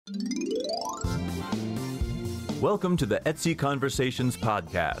Welcome to the Etsy Conversations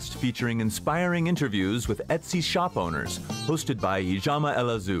podcast, featuring inspiring interviews with Etsy shop owners, hosted by Ijama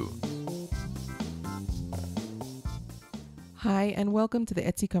Elazu. Hi, and welcome to the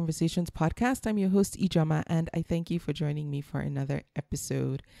Etsy Conversations podcast. I'm your host, Ijama, and I thank you for joining me for another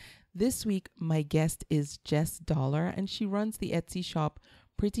episode. This week, my guest is Jess Dollar, and she runs the Etsy shop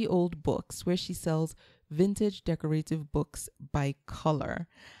Pretty Old Books, where she sells vintage decorative books by color.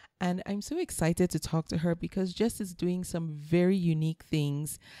 And I'm so excited to talk to her because Jess is doing some very unique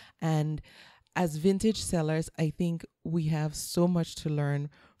things. And as vintage sellers, I think we have so much to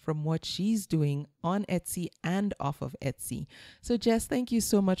learn from what she's doing on Etsy and off of Etsy. So Jess, thank you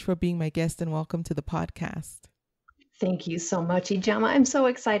so much for being my guest and welcome to the podcast. Thank you so much, Ijama. I'm so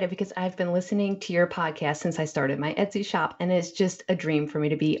excited because I've been listening to your podcast since I started my Etsy shop, and it's just a dream for me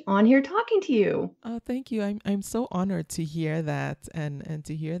to be on here talking to you. Oh, thank you. I'm so honored to hear that and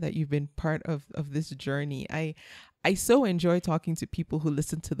to hear that you've been part of this journey. I so enjoy talking to people who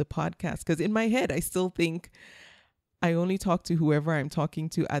listen to the podcast because in my head, I still think I only talk to whoever I'm talking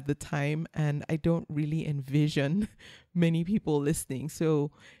to at the time, and I don't really envision many people listening.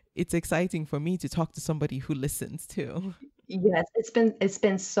 So it's exciting for me to talk to somebody who listens too. Yes, it's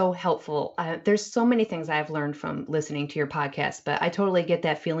been so helpful. There's so many things I've learned from listening to your podcast, but I totally get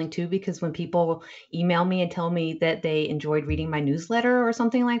that feeling too because when people email me and tell me that they enjoyed reading my newsletter or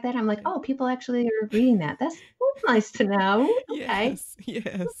something like that, I'm like, oh, people actually are reading that. That's nice to know. Okay.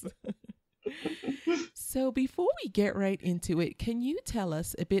 Yes. So before we get right into it, can you tell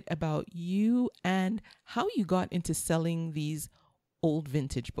us a bit about you and how you got into selling these old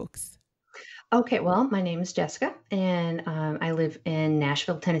vintage books? Okay, well, my name is Jessica, and I live in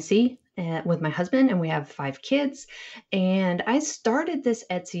Nashville, Tennessee, with my husband, and we have 5 kids. And I started this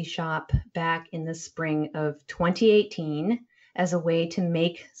Etsy shop back in the spring of 2018 as a way to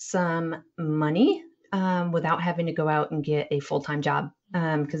make some money without having to go out and get a full-time job.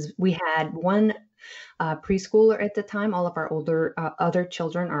 Because we had one preschooler at the time. All of our other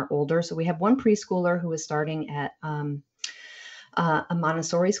children are older, so we have one preschooler who was starting at a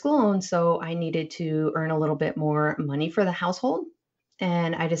Montessori school. And so I needed to earn a little bit more money for the household.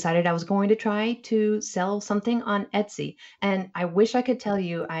 And I decided I was going to try to sell something on Etsy. And I wish I could tell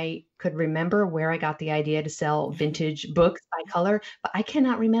you I could remember where I got the idea to sell vintage books by color, but I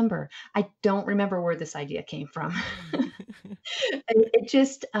cannot remember. I don't remember where this idea came from. It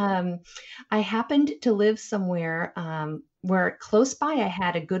just, I happened to live somewhere where close by I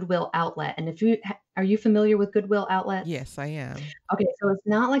had a Goodwill outlet. And are you familiar with Goodwill outlets? Yes, I am. Okay, so it's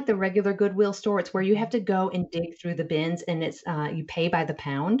not like the regular Goodwill store. It's where you have to go and dig through the bins, and it's you pay by the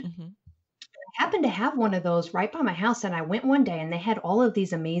pound. Mm-hmm. I happened to have one of those right by my house, and I went one day, and they had all of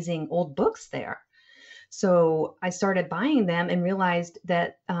these amazing old books there. So I started buying them and realized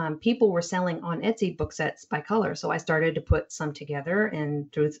that people were selling on Etsy book sets by color. So I started to put some together and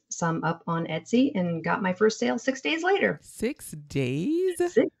threw some up on Etsy and got my first sale 6 days later. 6 days?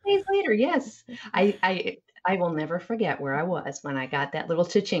 6 days later, yes. I will never forget where I was when I got that little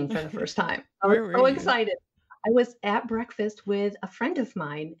cha-ching for the first time. I was so excited. I was at breakfast with a friend of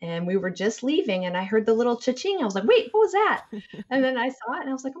mine and we were just leaving and I heard the little cha-ching. I was like, wait, what was that? And then I saw it and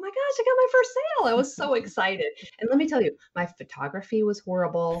I was like, oh my gosh, I got my first sale. I was so excited. And let me tell you, my photography was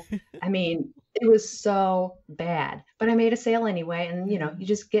horrible. I mean, it was so bad, but I made a sale anyway. And you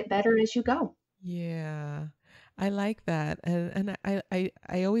just get better as you go. Yeah. I like that. And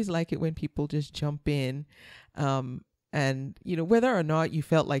I always like it when people just jump in. And, whether or not you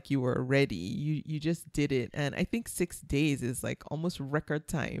felt like you were ready, you just did it. And I think 6 days is like almost record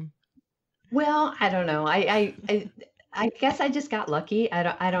time. Well, I don't know. I guess I just got lucky.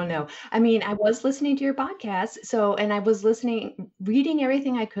 I don't know. I mean, I was listening to your podcast. And I was reading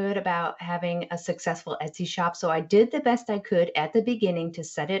everything I could about having a successful Etsy shop. So I did the best I could at the beginning to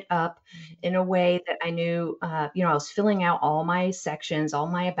set it up in a way that I knew, I was filling out all my sections, all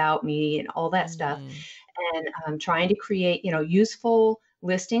my about me and all that stuff. And trying to create, useful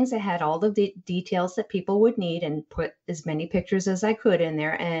listings that had all of the details that people would need and put as many pictures as I could in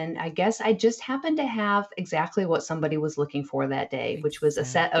there. And I guess I just happened to have exactly what somebody was looking for that day, which was a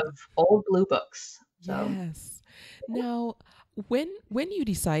set of old blue books. So. Yes. Now, when you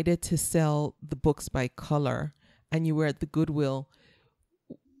decided to sell the books by color and you were at the Goodwill,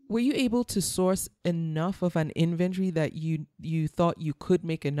 were you able to source enough of an inventory that you thought you could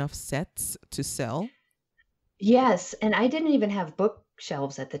make enough sets to sell? Yes, and I didn't even have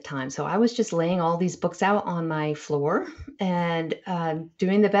bookshelves at the time. So I was just laying all these books out on my floor and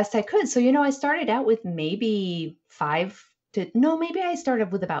doing the best I could. So, I started out with maybe maybe I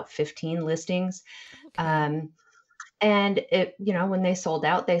started with about 15 listings. Okay. And when they sold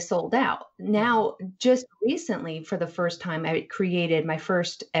out, they sold out. Yeah. Now, just recently, for the first time, I created my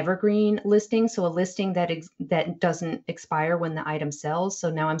first evergreen listing. So a listing that doesn't expire when the item sells. So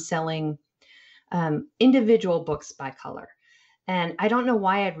now I'm selling individual books by color. And I don't know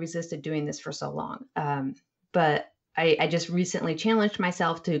why I'd resisted doing this for so long. But I just recently challenged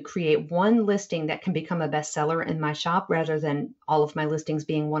myself to create one listing that can become a bestseller in my shop rather than all of my listings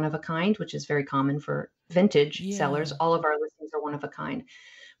being one of a kind, which is very common for vintage sellers. Yeah. All of our listings are one of a kind.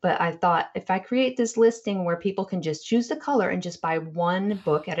 But I thought if I create this listing where people can just choose the color and just buy one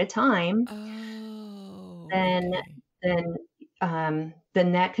book at a time, Oh, then okay. then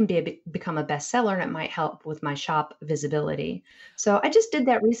then that can become a bestseller, and it might help with my shop visibility. So I just did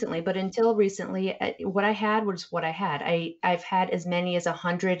that recently, but until recently, what I had was what I had. I've had as many as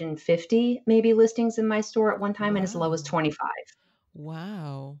 150 maybe listings in my store at one time, and as low as Wow. 25.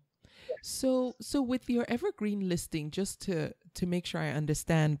 Wow. So with your evergreen listing, just to make sure I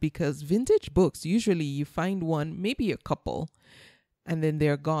understand, because vintage books, usually you find one, maybe a couple, and then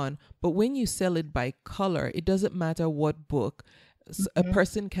they're gone. But when you sell it by color, it doesn't matter what book. A Mhm.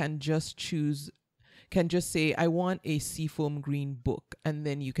 person can just say, I want a seafoam green book, and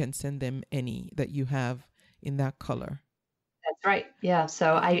then you can send them any that you have in that color. That's right. Yeah.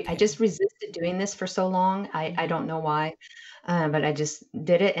 So I Okay. just resisted doing this for so long. I Mm-hmm. don't know why, but I just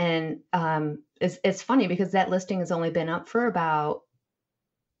did it. And it's funny because that listing has only been up for about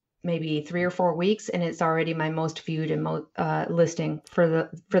maybe 3 or 4 weeks, and it's already my most viewed and listing for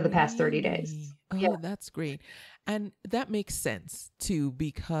the past 30 days. Really? Yeah. Oh, that's great. And that makes sense too,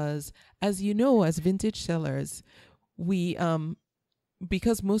 because as you know, as vintage sellers, we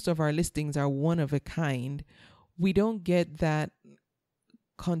because most of our listings are one of a kind, we don't get that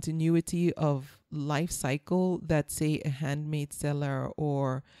continuity of life cycle that say a handmade seller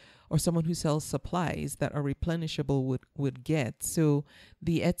or someone who sells supplies that are replenishable would get. So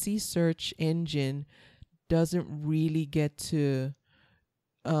the Etsy search engine doesn't really get to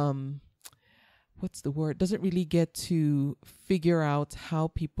um what's the word, doesn't really get to figure out how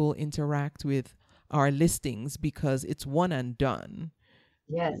people interact with our listings because it's one and done.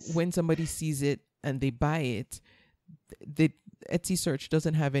 Yes. When somebody sees it and they buy it, the Etsy search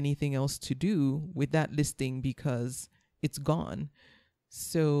doesn't have anything else to do with that listing because it's gone.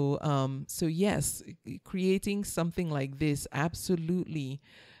 So yes, creating something like this absolutely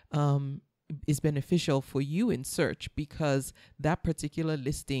um, is beneficial for you in search because that particular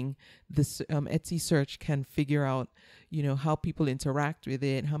listing, this Etsy search can figure out, how people interact with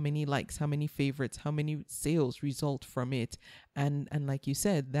it, how many likes, how many favorites, how many sales result from it, and like you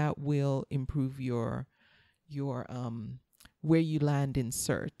said, that will improve your where you land in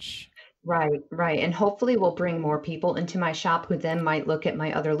search. Right, right. And hopefully we'll bring more people into my shop who then might look at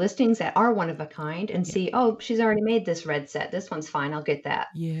my other listings that are one of a kind and Yeah. see, oh, she's already made this red set. This one's fine. I'll get that.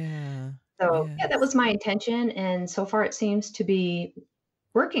 Yeah. So yeah, that Yes. was my intention. And so far it seems to be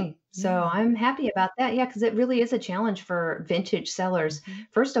working. So Yeah. I'm happy about that. Yeah, because it really is a challenge for vintage sellers. Hmm.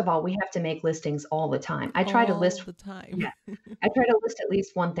 First of all, we have to make listings all the time. I try to All list, the time. yeah, I try to list at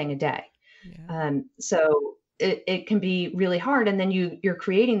least one thing a day. Yeah. So it can be really hard, and then you're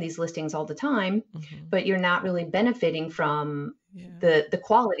creating these listings all the time, Hmm. but you're not really benefiting from Yeah. the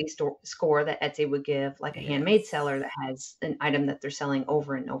quality score that Etsy would give, like a handmade Yes. seller that has an item that they're selling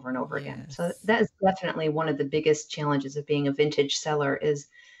over and over and over again. So Yes. that is definitely one of the biggest challenges of being a vintage seller is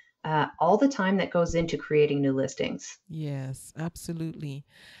all the time that goes into creating new listings. Yes, absolutely.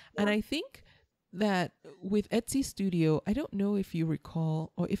 And Yeah. I think that with Etsy Studio, I don't know if you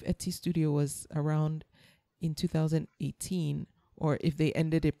recall or if Etsy Studio was around in 2018 or if they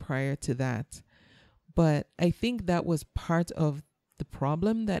ended it prior to that. But I think that was part of the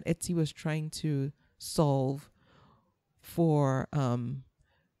problem that Etsy was trying to solve for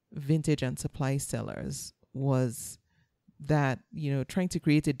vintage and supply sellers was that, trying to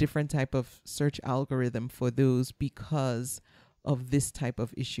create a different type of search algorithm for those because of this type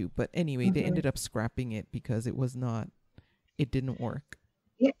of issue. But anyway, they Mhm. ended up scrapping it because it didn't work.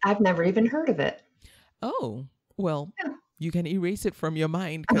 Yeah, I've never even heard of it. Oh, well, Yeah. you can erase it from your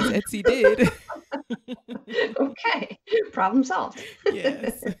mind because Etsy did. Okay, problem solved.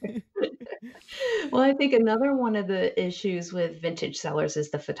 Yes. Well, I think another one of the issues with vintage sellers is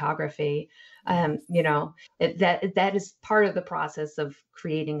the photography. Yes. That is part of the process of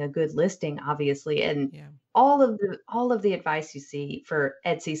creating a good listing, obviously. And Yeah. all of the advice you see for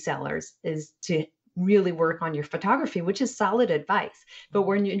Etsy sellers is to really work on your photography, which is solid advice. But Mhm.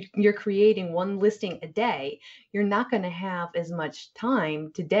 when you're creating one listing a day, you're not going to have as much time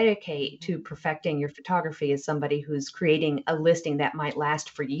to dedicate to Mhm. perfecting your photography as somebody who's creating a listing that might last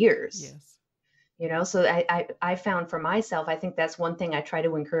for years. Yes. So I found for myself, I think that's one thing I try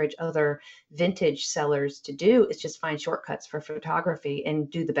to encourage other vintage sellers to do is just find shortcuts for photography and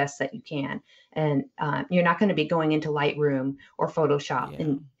do the best that you can. And you're not going to be going into Lightroom or Photoshop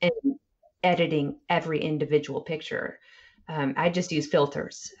Yeah. and editing every individual picture. I just use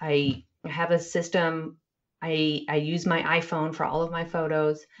filters. I have a system. I use my iPhone for all of my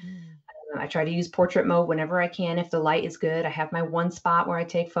photos. I try to use portrait mode whenever I can. If the light is good, I have my one spot where I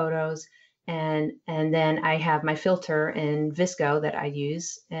take photos, and then I have my filter in VSCO that I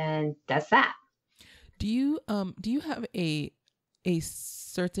use, and that's that. Do you have a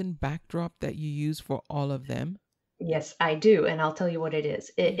certain backdrop that you use for all of them? Yes, I do, and I'll tell you what it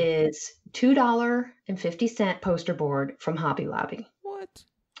is. It Yeah. is $2.50 poster board from Hobby Lobby. What?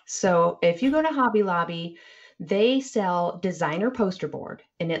 So if you go to Hobby Lobby, they sell designer poster board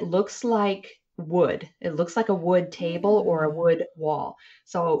and it looks like wood. It looks like a wood table or a Yeah. wood wall.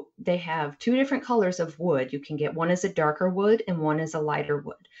 So they have two different colors of wood. You can get one is a darker wood and one is a lighter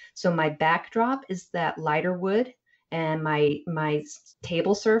wood. So my backdrop is that lighter wood and my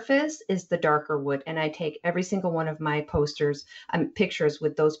table surface is the darker wood, and I take every single one of my posters pictures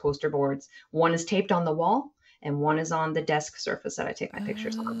with those poster boards. One is taped on the wall and one is on the desk surface that I take my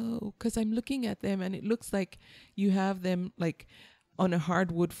pictures on. Oh, because I'm looking at them and it looks like you have them like on a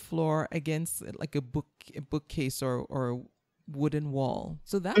hardwood floor against like a bookcase or wooden wall.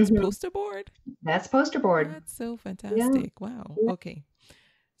 So that's Mhm. poster board? That's poster board. That's so Yeah. fantastic. Wow. Okay.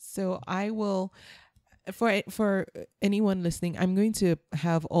 So I will for anyone listening, I'm going to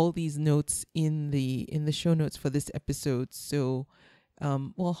have all these notes in the show notes for this episode. So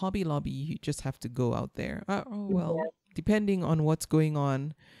well, Hobby Lobby, you just have to go out there. Well, depending on what's going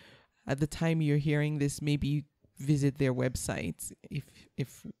on at the time you're hearing this, maybe visit their website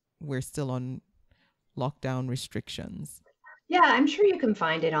if we're still on lockdown restrictions. Yeah, I'm sure you can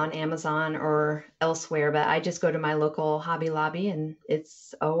find it on Amazon or elsewhere, but I just go to my local Hobby Lobby and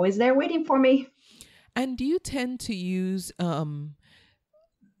it's always there waiting for me. And do you tend to use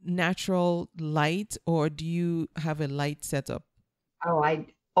natural light, or do you have a light setup? Oh, I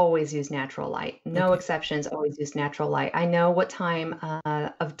always use natural light. No Okay. exceptions, always use natural light. I know what time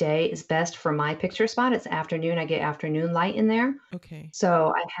of day is best for my picture spot. It's afternoon. I get afternoon light in there. Okay.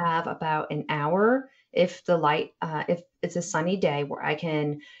 So I have about an hour if if it's a sunny day where I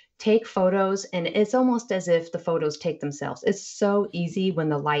can take photos, and it's almost as if the photos take themselves. It's so easy when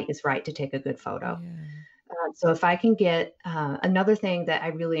the light is right to take a good photo. Yeah. So if I can get another thing that I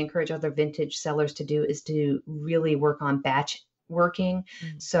really encourage other vintage sellers to do is to really work on batch working.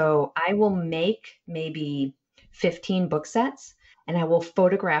 Mm. So I will make maybe 15 book sets and I will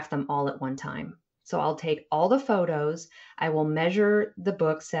photograph them all at one time. So I'll take all the photos, I will measure the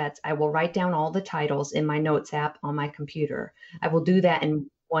book sets, I will write down all the titles in my notes app on my computer. I will do that in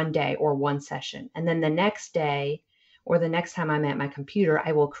one day or one session. And then the next day, or the next time I'm at my computer,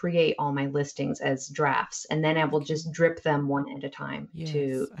 I will create all my listings as drafts, and then I will just drip them one at a time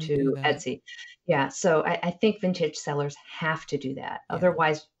Yes, I do to that. Etsy. Yeah, so I think vintage sellers have to do that. Yeah.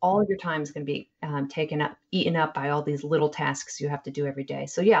 Otherwise, all your time is going to be eaten up by all these little tasks you have to do every day.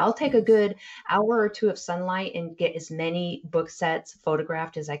 So yeah, I'll take a Yes. good hour or two of sunlight and get as many book sets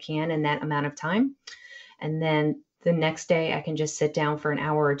photographed as I can in that amount of time, and then the next day I can just sit down for an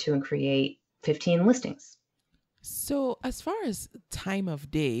hour or two and create 15 listings. So, as far as time of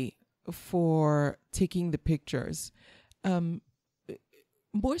day for taking the pictures, um,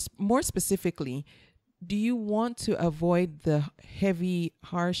 more specifically, do you want to avoid the heavy,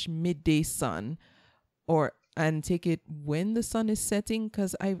 harsh midday sun, or and take it when the sun is setting?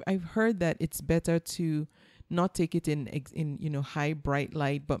 Because I've heard that it's better to not take it in high bright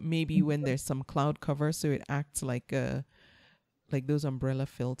light, but maybe when there's some cloud cover, so it acts like those umbrella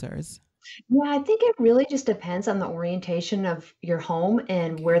filters. Yeah, I think it really just depends on the orientation of your home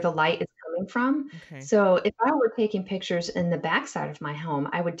and where Okay. the light is coming from. Okay. So if I were taking pictures in the backside of my home,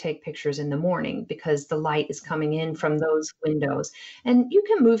 I would take pictures in the morning because the light is coming in from those windows. And you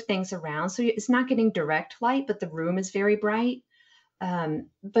can move things around, so it's not getting direct light, but the room is very bright.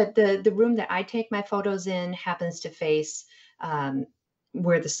 But the room that I take my photos in happens to face um,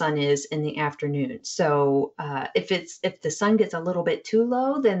 where the sun is in the afternoon. So if the sun gets a little bit too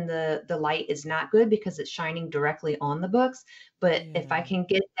low, then the light is not good because it's shining directly on the books. But if I Yeah. can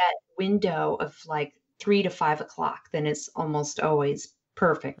get that window of like 3 to 5 o'clock, then it's almost always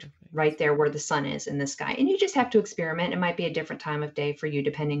perfect Perfect. right there where the sun is in the sky. And you just have to experiment. It might be a different time of day for you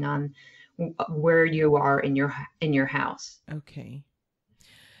depending on where you are in your house. Okay.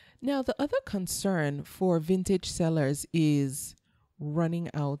 Now, the other concern for vintage sellers is running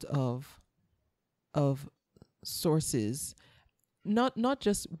out of sources. not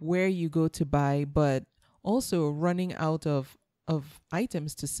just where you go to buy, but also running out of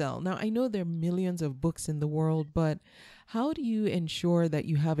items to sell. Now, I know there are millions of books in the world, but how do you ensure that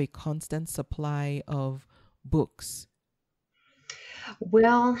you have a constant supply of books?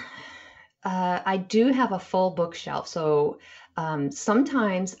 Well, I do have a full bookshelf, so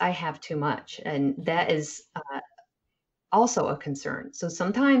sometimes I have too much, and that is also a concern. So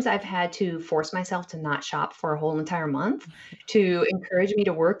sometimes I've had to force myself to not shop for a whole entire month to encourage me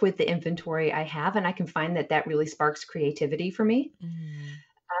to work with the inventory I have, and I can find that that really sparks creativity for me. Mm,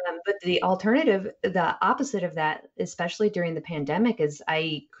 But the alternative, the opposite of that, especially during the pandemic, is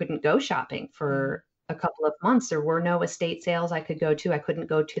I couldn't go shopping yeah. for a couple of months. There were no estate sales I could go to. I couldn't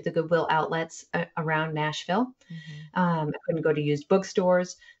go to the Goodwill outlets around Nashville. Mm-hmm. I couldn't go to used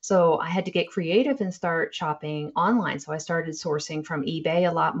bookstores. So I had to get creative and start shopping online. So I started sourcing from eBay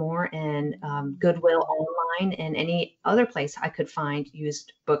a lot more and Goodwill online and any other place I could find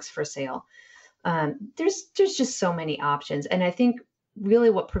used books for sale. There's just so many options, and I think really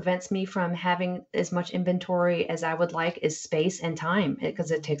what prevents me from having as much inventory as I would like is space and time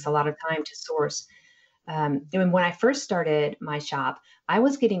because it takes a lot of time to source. And when I first started my shop, I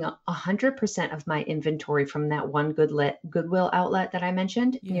was getting 100% of my inventory from that one Goodwill outlet that I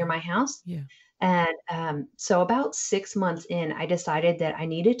mentioned near Yeah. my house. Yeah. And so about 6 months in, I decided that I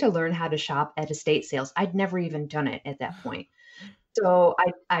needed to learn how to shop at estate sales. I'd never even done it at that point. So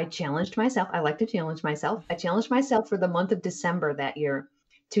I challenged myself. I like to challenge myself. I challenged myself for the month of December that year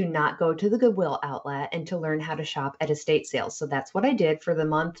to not go to the Goodwill outlet and to learn how to shop at estate sales. So that's what I did for the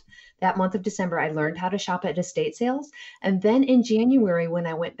month. That month of December, I learned how to shop at estate sales. And then in January, when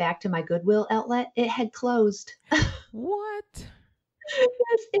I went back to my Goodwill outlet, it had closed. What?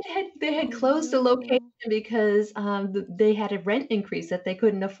 Yes, they had Oh closed the location no. because they had a rent increase that they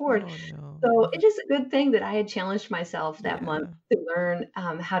couldn't afford. Oh no. So it is a good thing that I had challenged myself that month Yeah. to learn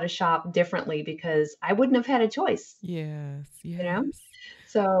how to shop differently because I wouldn't have had a choice, Yes. you know? Yes.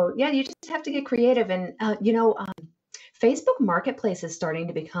 So yeah, you just have to get creative. And, Facebook Marketplace is starting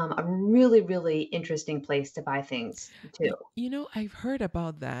to become a really, really interesting place to buy things too. I've heard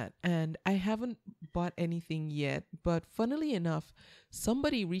about that and I haven't bought anything yet, but funnily enough,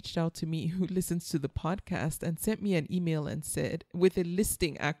 somebody reached out to me who listens to the podcast and sent me an email and said with a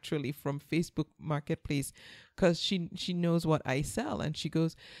listing actually from Facebook Marketplace because she knows what I sell and she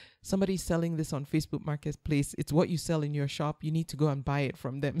goes, somebody's selling this on Facebook Marketplace. It's what you sell in your shop. You need to go and buy it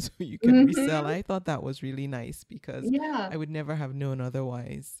from them so you can resell. Mhm. I thought that was really nice because Yeah. I would never have known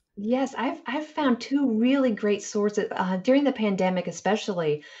otherwise. Yes, I've found two really great sources during the pandemic,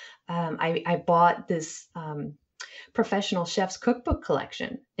 especially. I bought this professional chef's cookbook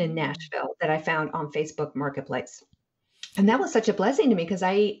collection in Mm, Nashville that I found on Facebook Marketplace, and that was such a blessing to me because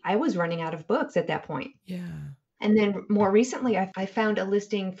I was running out of books at that point. yeah. And then more recently, I found a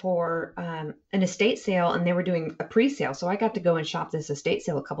listing for an estate sale, and they were doing a pre-sale. So I got to go and shop this estate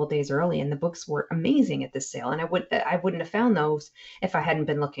sale a couple days early, and the books were amazing at this sale. And I wouldn't have found those if I hadn't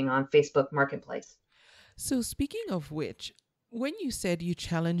been looking on Facebook Marketplace. So, speaking of which, when you said you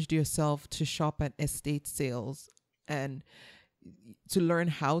challenged yourself to shop at estate sales and to learn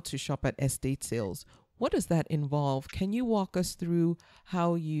how to shop at estate sales, what does that involve? Can you walk us through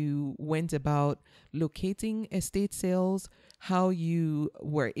how you went about locating estate sales, how you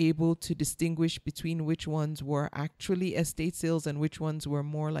were able to distinguish between which ones were actually estate sales and which ones were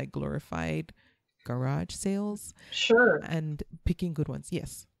more like glorified garage sales, Sure. and picking good ones?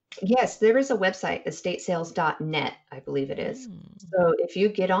 Yes. Yes, there is a website, estatesales.net, I believe it is. Mm, So if you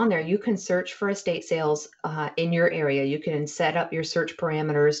get on there, you can search for estate sales in your area. You can set up your search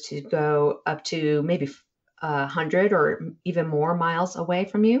parameters to go up to maybe 100 or even more miles away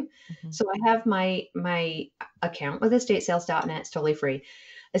from you. mhm. So I have my account with estatesales.net. It's totally free.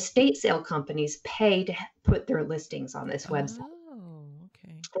 Estate sale companies pay to put their listings on this website. Oh,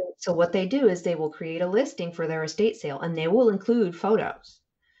 okay. So what they do is they will create a listing for their estate sale and they will include photos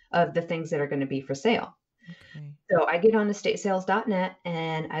of the things that are going to be for sale. Okay. So I get on estatesales.net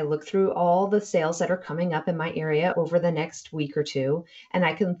and I look through all the sales that are coming up in my area over the next week or two. And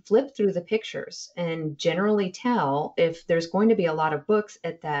I can flip through the pictures and generally tell if there's going to be a lot of books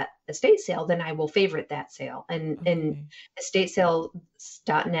at that estate sale, then I will favorite that sale. And Okay.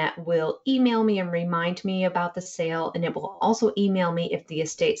 estatesales.net will email me and remind me about the sale. And it will also email me if the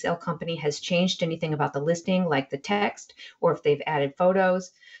estate sale company has changed anything about the listing, like the text, or if they've added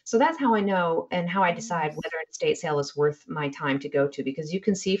photos. So that's how I know and how I decide Nice. whether an estate sale is worth my time to go to because you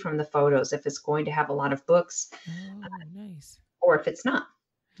can see from the photos if it's going to have a lot of books Oh, nice. or if it's not.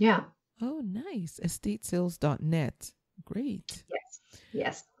 Yeah. Oh, nice. Estatesales.net. Great. Yes.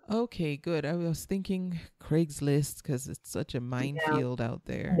 Yes. Okay, good. I was thinking Craigslist because it's such a No, minefield out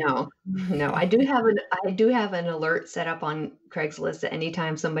there. no, no. I do have an alert set up on Craigslist that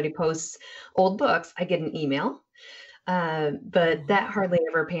anytime somebody posts old books, I get an email. But that Wow. hardly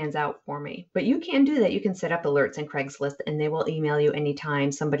ever pans out for me. But you can do that. You can set up alerts in Craigslist and they will email you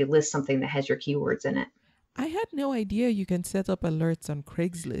anytime somebody lists something that has your keywords in it. I had no idea you can set up alerts on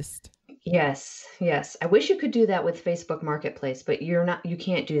Craigslist. Yes, yes. I wish you could do that with Facebook Marketplace, but you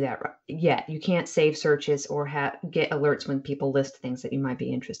can't do that yet. You can't save searches or get alerts when people list things that you might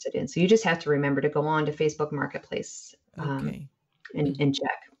be interested in. So you just have to remember to go on to Facebook Marketplace Okay. and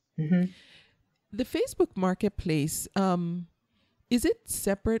check. Hmm. The Facebook Marketplace, is it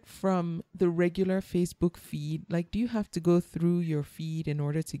separate from the regular Facebook feed? Like, do you have to go through your feed in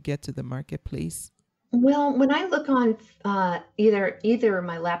order to get to the marketplace? Well, when I look on either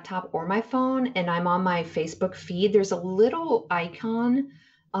my laptop or my phone and I'm on my Facebook feed, there's a little icon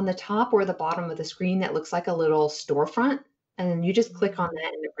on the top or the bottom of the screen that looks like a little storefront. And then you just click on Mm,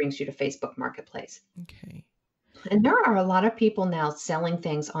 that and it brings you to Facebook Marketplace. okay. And there are a lot of people now selling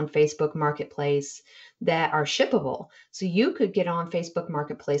things on Facebook Marketplace that are shippable. So you could get on Facebook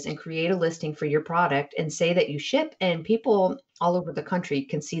Marketplace and create a listing for your product and say that you ship, and people all over the country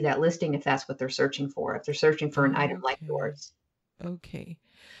can see that listing if that's what they're searching for, if they're searching for an item like Okay. yours. Okay.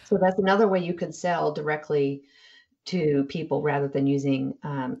 So that's another way you could sell directly to people rather than using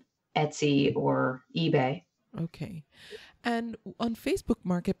Etsy or eBay. Okay. And on Facebook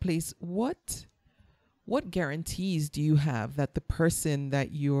Marketplace, what guarantees do you have that the person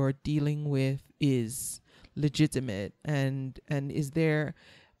that you're dealing with is legitimate, and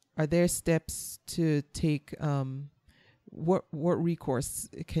are there steps to take, what recourse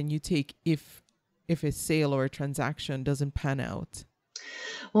can you take if a sale or a transaction doesn't pan out?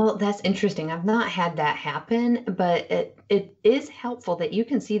 Well, that's interesting. I've not had that happen, but it is helpful that you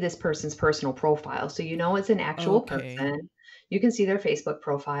can see this person's personal profile. So you know it's an actual Okay. person. You can see their Facebook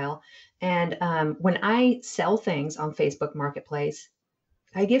profile. And when I sell things on Facebook Marketplace,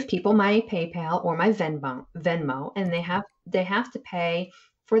 I give people my PayPal or my Venmo, and they have to pay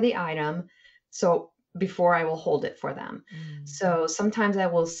for the item. So before I will hold it for them. Mm, So sometimes I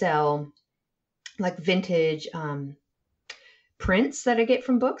will sell like vintage prints that I get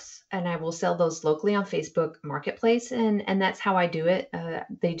from books, and I will sell those locally on Facebook Marketplace, and that's how I do it.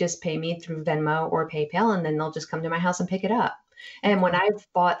 They just pay me through Venmo or PayPal, and then they'll just come to my house and pick it up. And when okay. I've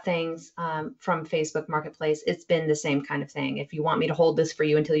bought things from Facebook Marketplace, it's been the same kind of thing. If you want me to hold this for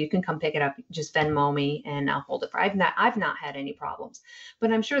you until you can come pick it up, just Venmo me and I'll hold it for. I've not had any problems,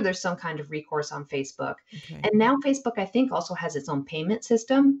 but I'm sure there's some kind of recourse on Facebook. Okay. And now Facebook, I think, also has its own payment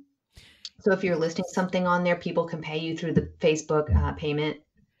system. So if you're listing Yes. something on there, people can pay you through the Facebook payment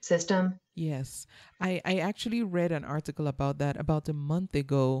system. Yes, I actually read an article about that about a month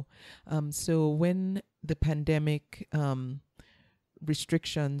ago. So when the pandemic,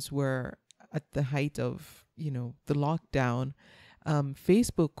 restrictions were at the height of, the lockdown,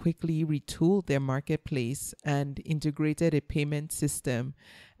 Facebook quickly retooled their marketplace and integrated a payment system.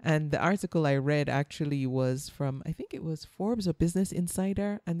 And the article I read actually was from, I think it was Forbes or Business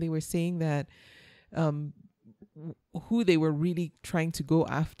Insider, and they were saying that, um, who they were really trying to go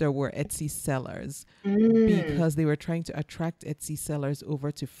after were Etsy sellers, Mm, because they were trying to attract Etsy sellers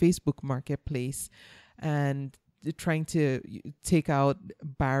over to Facebook Marketplace, and trying to take out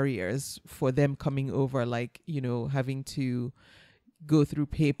barriers for them coming over, like, having to go through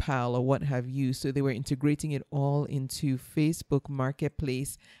PayPal or what have you. So they were integrating it all into Facebook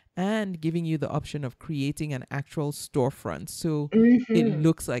Marketplace and giving you the option of creating an actual storefront. So it hmm.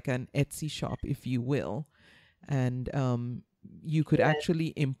 looks like an Etsy shop, if you will. And you could Yes,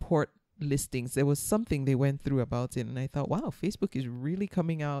 actually import listings. There was something they went through about it, and I thought, wow, Facebook is really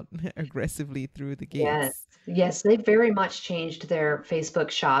coming out aggressively through the yes, gates. yes. They very much changed their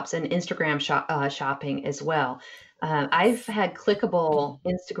Facebook shops and Instagram shopping as well. I've Yes. had clickable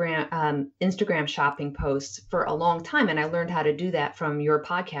Instagram shopping posts for a long time, and I learned how to do that from your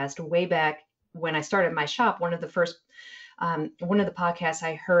podcast way back when I started my shop. One of the podcasts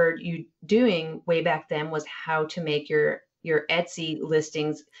I heard you doing way back then was how to make your Etsy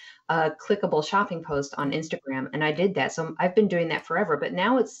listings a clickable shopping post on Oh, Instagram, and I did that. So I've been doing that forever, but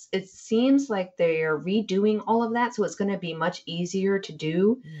now it seems like they're redoing all of that, so it's going to be much easier to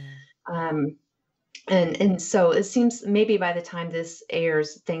do. yeah. Um, and so it seems maybe by the time this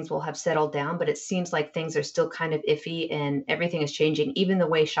airs, things will have settled down, but it seems like things are still kind of iffy, and everything is changing. Even the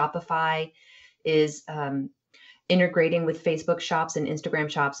way Shopify is integrating with Facebook shops and Instagram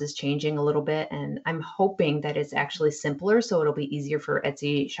shops is changing a little bit, and I'm hoping that it's actually simpler, so it'll be easier for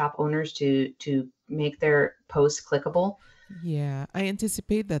Etsy shop owners to make their posts clickable. Yeah, I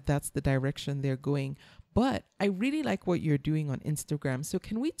anticipate that that's the direction they're going. But I really like what you're doing on Instagram. So,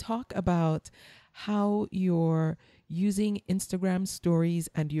 can we talk about how you're using Instagram stories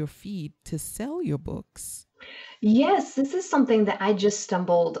and your feed to sell your books? Yes, this is something that I just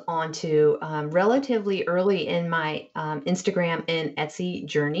stumbled onto relatively early in my Instagram and Etsy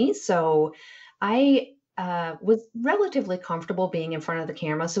journey. So I was relatively comfortable being in front of the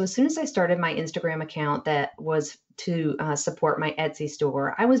camera. So as soon as I started my Instagram account that was to support my Etsy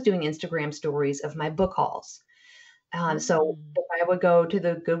store, I was doing Instagram stories of my book hauls. So Mm, if I would go to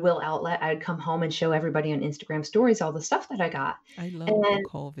the Goodwill outlet, I'd come home and show everybody on Instagram stories all the stuff that I got. I love And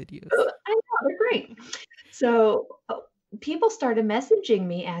book haul videos. I know, they're great. So, people started messaging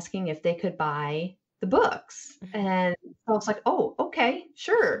me asking if they could buy the books, and I was like, "Oh, okay,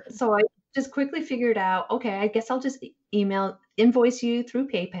 sure." So I just quickly figured out, "Okay, I guess I'll just invoice you through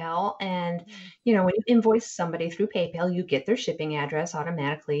PayPal," and, Mm, when you invoice somebody through PayPal, you get their shipping address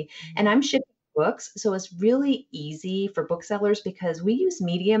automatically, and mm. I'm shipping books, so it's really easy for booksellers because we use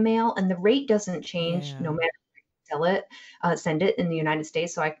media mail, and the rate doesn't change no Yeah. matter sell it, send it in the United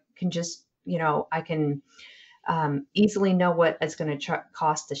States, so I can just, I can easily know what it's going to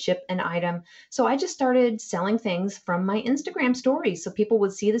cost to ship an item. So I just started selling things from my Instagram stories. So people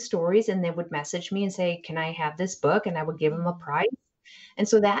would see the stories and they would message me and say, "Can I have this book?" And I would give them a Mm, price. And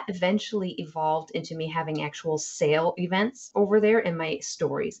so that eventually evolved into me having actual sale events over there in my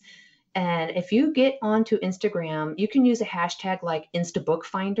stories. And if you get onto Instagram, you can use a hashtag like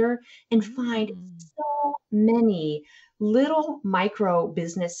InstaBookFinder and find mm. so many little micro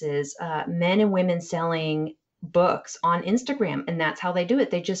businesses, men and women selling books on Instagram. And that's how they do it.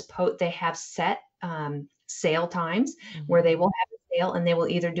 They just they have set sale times where they Mhm. will have a sale and they will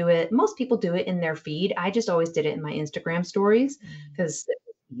either do it, most people do it in their feed. I just always did it in my Instagram stories Mm. because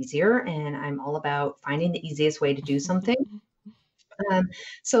it's easier and I'm all about finding the easiest way to do something. Um,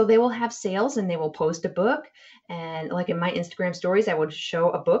 so they will have sales and they will post a book. And like in my Instagram stories, I would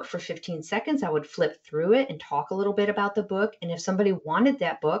show a book for 15 seconds. I would flip through it and talk a little bit about the book. And if somebody wanted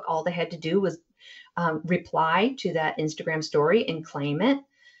that book, all they had to do was reply to that Instagram story and claim it.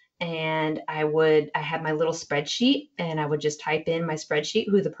 And I had my little spreadsheet and I would just type in my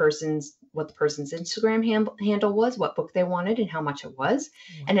spreadsheet what the person's Instagram handle was, what book they wanted, and how much it was.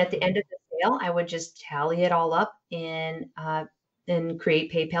 And at the end Wow. of the sale, I would just tally it all up and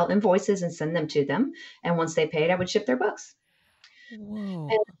create PayPal invoices and send them to them. And once they paid, I would ship their books. Whoa.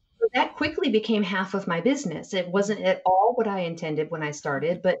 And so that quickly became half of my business. It Mm. wasn't at all what I intended when I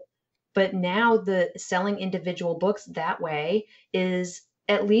started, but now the selling individual books that way is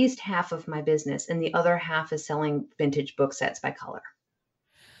at least half of my business, and the other half is selling vintage book sets by color.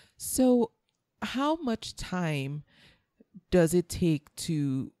 So, how much time does it take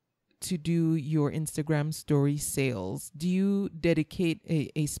to do your Instagram story sales? Do you dedicate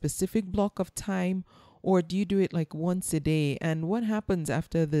a specific block of time or do you do it like once a day? And what happens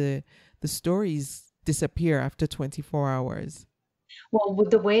after the stories disappear after 24 hours? Well,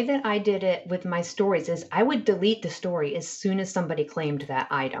 with the way that I did it with my stories is I would delete the story as soon as somebody claimed that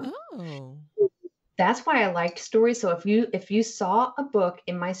item. Oh, That's why I liked stories. So if you saw a book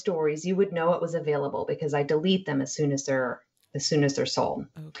in my stories, you would know it was available because I delete them as soon as they're sold.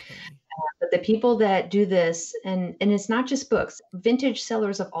 okay. But the people that do this, and it's not just books, vintage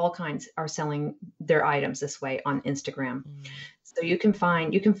sellers of all kinds are selling their items this way on Instagram. Mm, So you can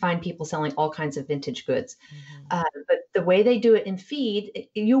find people selling all kinds of vintage goods. mhm, But the way they do it in feed,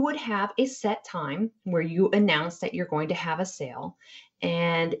 you would have a set time where you announce that you're going to have a sale,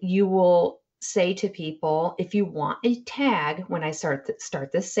 and you will say to people, if you want a tag when I start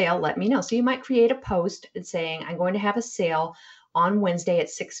this sale, let me know. So you might create a post saying, I'm going to have a sale on Wednesday at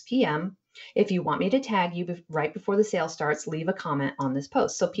 6 p.m. If you want me to tag you right before the sale starts, leave a comment on this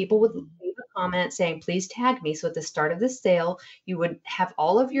post. So people would mhm, leave a comment saying, please tag me. So at the start of the sale, you would have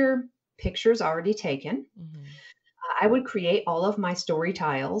all of your pictures already taken. mhm. I would create all of my story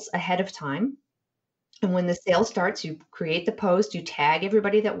tiles ahead of time. And when the sale starts, you create the post, you tag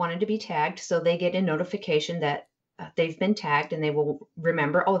everybody that wanted to be tagged so they get a notification that they've been tagged and they will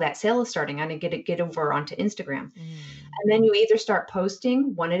remember, oh, that sale is starting. I'm going to get over onto Instagram. Mm. And then you either start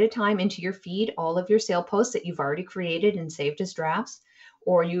posting one at a time into your feed, all of your sale posts that you've already created and saved as drafts,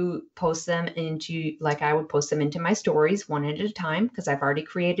 or you post them into, like I would post them into my stories one at a time because I've already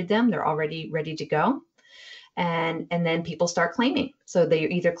created them. They're already ready to go. And then people start claiming. So they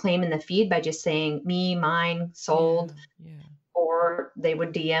either claim in the feed by just saying me, mine, Yeah, sold, yeah. or they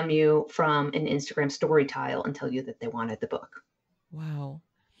would DM you from an Instagram story tile and tell you that they wanted the book. Wow.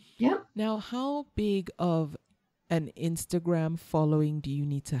 Yeah. Now, how big of an Instagram following do you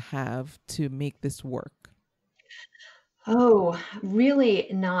need to have to make this work? Oh, really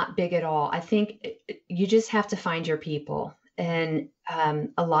not big at all. I think you just have to find your people. And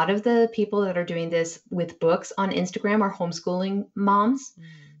a lot of the people that are doing this with books on Instagram are homeschooling moms. Mm,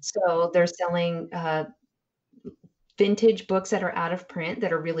 So they're selling vintage books that are out of print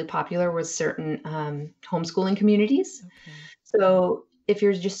that are really popular with certain homeschooling communities. okay. So if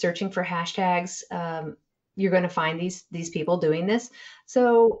you're just searching for hashtags, you're going to find these people doing this.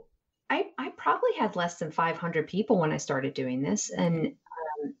 So I probably had less than 500 people when I started doing this, Okay. and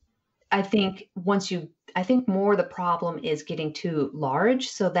I think I think more the problem is getting too large.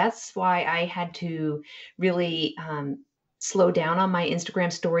 So that's why I had to really slow down on my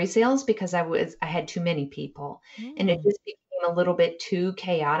Instagram story sales because I had too many people, and it Mm, just became a little bit too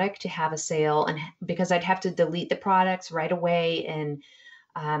chaotic to have a sale, and because I'd have to delete the products right away, and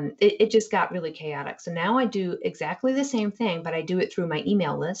it just got really chaotic. So now I do exactly the same thing, but I do it through my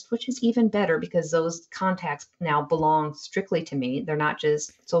email list, which is even better because those contacts now belong strictly to me. They're not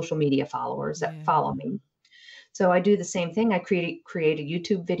just social media followers that yeah. follow me. So I do the same thing. I create a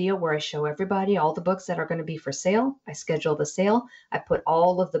YouTube video where I show everybody all the books that are going to be for sale. I schedule the sale. I put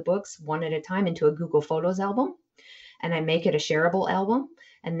all of the books one at a time into a Google Photos album, and I make it a shareable album.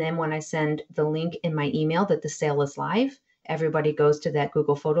 And then when I send the link in my email that the sale is live, everybody goes to that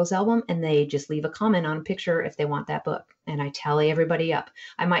Google Photos album and they just leave a comment on a picture if they want that book. And I tally everybody up.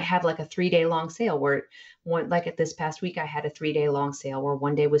 I might have like a 3 day long sale where like at this past week, I had a 3 day long sale where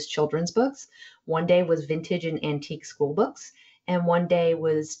one day was children's books, one day was vintage and antique school books, and one day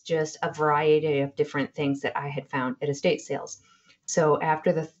was just a variety of different things that I had found at estate sales. So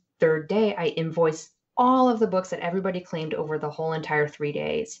after the third day, I invoiced all of the books that everybody claimed over the whole entire 3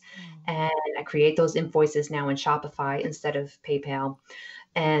 days. Wow. And I create those invoices now in Shopify instead of PayPal.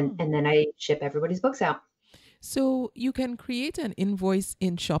 And Oh. and then I ship everybody's books out. So you can create an invoice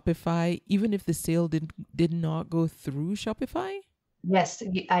in Shopify even if the sale did not go through Shopify? Yes,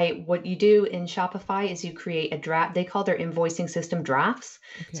 I what you do in Shopify is you create a draft. They call their invoicing system drafts.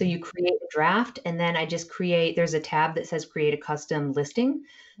 So Okay. you create a draft, and then I just create, there's a tab that says create a custom listing.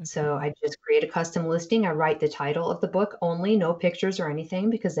 So Okay. I just create a custom listing. I write the title of the book only, no pictures or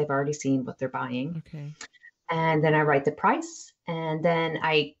anything because they've already seen what they're buying. Okay. And then I write the price, and then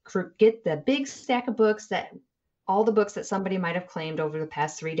I get the big stack of books that all the books that somebody might have claimed over the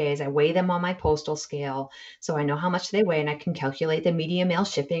past 3 days. I weigh them on my postal scale so I know how much they weigh, and I can calculate the medium mail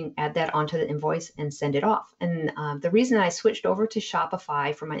shipping, add that onto the invoice, and send it off. And the reason I switched over to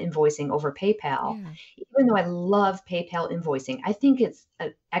Shopify for my invoicing over PayPal, Yeah. even though I love PayPal invoicing, I think it's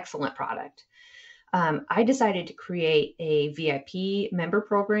an excellent product. I decided to create a VIP member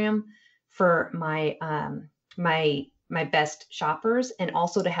program for my best shoppers, and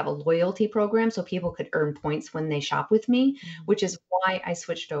also to have a loyalty program so people could earn points when they shop with me, Mm. which is why I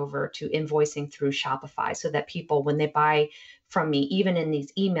switched over to invoicing through Shopify so that people, when they buy from me, even in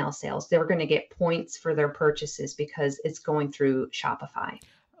these email sales, they're going to get points for their purchases because it's going through Shopify.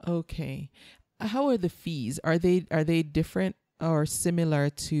 Okay. How are the fees? Are they different or similar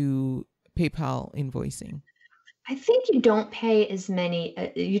to PayPal invoicing? I think you don't pay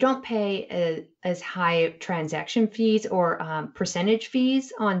as high transaction fees or percentage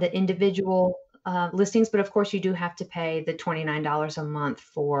fees on the individual listings, but of course you do have to pay the $29 a month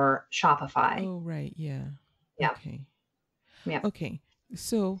for Shopify. Oh, right. Yeah. Yeah, Okay. yeah. Okay.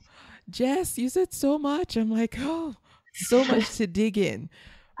 So, Jess, you said so much. I'm like, oh, so much to dig in.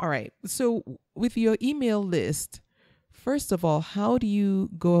 All right. So, with your email list, first of all, how do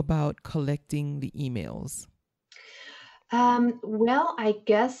you go about collecting the emails? Well, I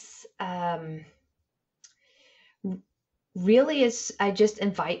guess really is I just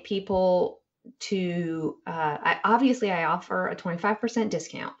invite people to I offer a 25%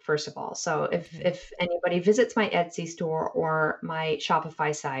 discount first of all. So Okay. if anybody visits my Etsy store or my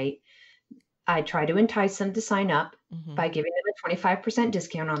Shopify site, I try to entice them to sign up Mm-hmm. by giving them a 25%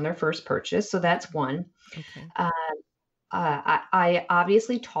 discount on their first purchase. So that's one. Okay. Uh, I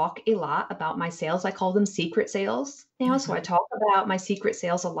obviously talk a lot about my sales. I call them secret sales now. So I talk about my secret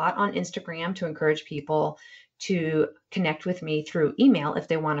sales a lot on Instagram to encourage people to connect with me through email if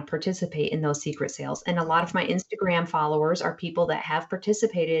they want to participate in those secret sales. And a lot of Okay. my Instagram followers are people that have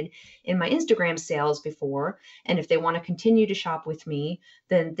participated in my Instagram sales before. And if they want to continue to shop with me,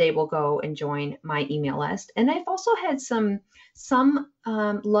 then they will go and join my email list. And I've also had some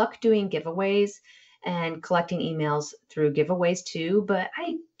luck doing giveaways and collecting emails through giveaways too. But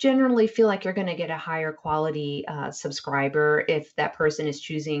I generally feel like you're going to get a higher quality subscriber if that person is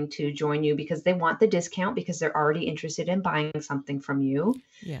choosing to join you because they want the discount because they're already interested in buying something from you,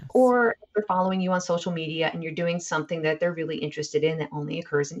 Yes. or if they're following you on social media and you're doing something that they're really interested in that only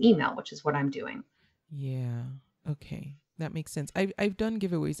occurs in email, which is what I'm doing. Yeah. Okay, that makes sense. I've done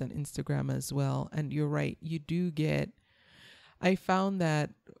giveaways on Instagram as well, and you're right. You do get. I found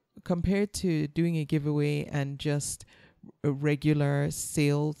that compared to doing a giveaway and just a regular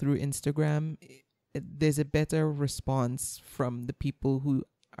sale through Instagram, there's a better response from the people who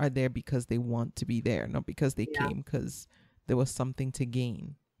are there because they want to be there, not because they Yeah. came because there was something to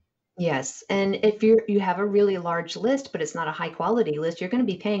gain. Yes, and if you have a really large list, but it's not a high quality list, you're going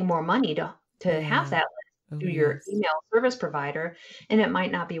to be paying more money to have Yeah. that list Oh, through your yes. email service provider, and it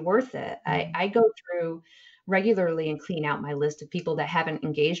might not be worth it. Mm. I go through regularly and clean out my list of people that haven't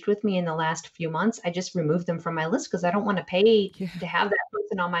engaged with me in the last few months. I just remove them from my list because I don't want to pay Yeah. to have that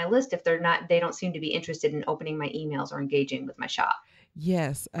person on my list if they don't seem to be interested in opening my emails or engaging with my shop.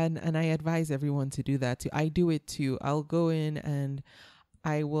 Yes, and I advise everyone to do that too. I do it too. I'll go in and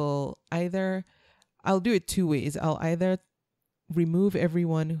I will either I'll do it two ways. I'll either remove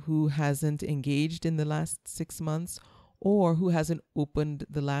everyone who hasn't engaged in the last 6 months or who hasn't opened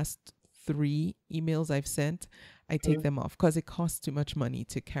the last 3 emails I've sent. I take Mhm. them off because it costs too much money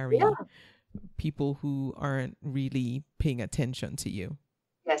to carry people who aren't really paying attention to you.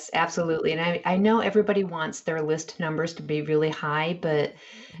 Yes, absolutely. And I know everybody wants their list numbers to be really high, but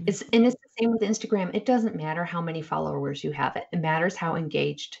Mm. it's the same with Instagram. It doesn't matter how many followers you have. It matters how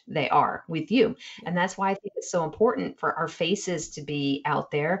engaged they are with you. And Yeah. that's why I think it's so important for our faces to be out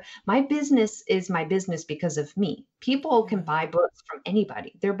there. My business is my business because of me. People can Yeah. buy books from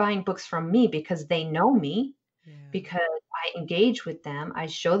anybody. They're buying books from me because they know me, Yeah. because I engage with them. I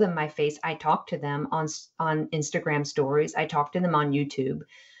show them my face. I talk to them on Instagram stories. I talk to them on YouTube,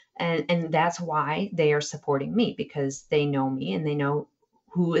 and that's why they are supporting me because they know me and they know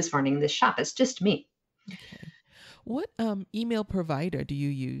who is running this shop. It's just me. Okay. What email provider do you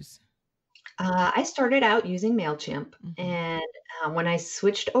use? I started out using Mailchimp, Mm-hmm. and when I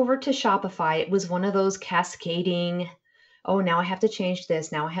switched over to Shopify, it was one of those cascading. Oh, now I have to change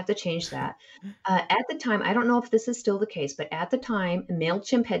this. Now I have to change that. At the time, I don't know if this is still the case, but at the time,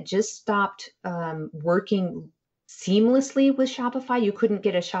 MailChimp had just stopped working seamlessly with Shopify. You couldn't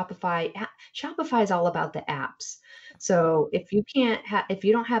get a Shopify app. Shopify is all about the apps. So if you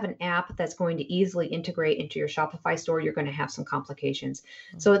don't have an app that's going to easily integrate into your Shopify store, you're going to have some complications.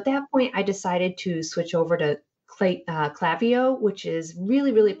 Oh, So at that point, I decided to switch over to Klaviyo, which is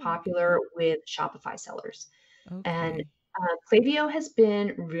really, really oh, popular with Shopify sellers. And okay. Klaviyo has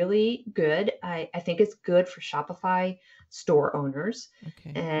been really good. I think it's good for Shopify store owners.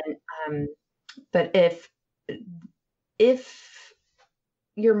 Okay. And um, but if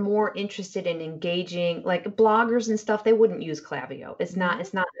you're more interested in engaging like bloggers and stuff, they wouldn't use Klaviyo. No? It's not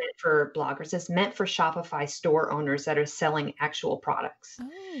meant for bloggers. It's meant for Shopify store owners that are selling actual products.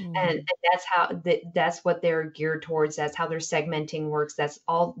 And Oh, that's what they're geared towards. That's how their segmenting works. That's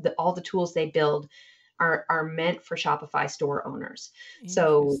all the tools they build are meant for Shopify store owners.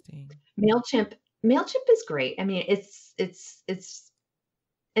 So interesting. Mailchimp Mailchimp is great. I mean, it's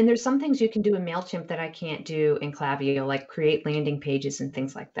and there's some things you can do in Mailchimp that I can't do in Klaviyo, like create landing pages and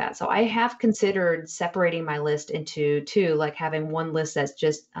things like that. So I have considered separating my list into two, like having one list that's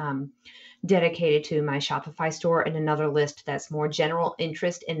just dedicated to my Shopify store and another list that's more general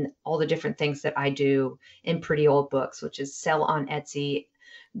interest in all the different things that I do in Pretty Old Books, which is sell on Etsy,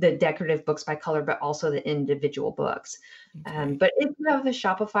 the decorative books by color, but also the individual books. Okay. But if you have a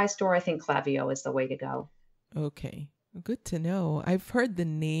Shopify store, I think Klaviyo is the way to go. Okay. Good to know. I've heard the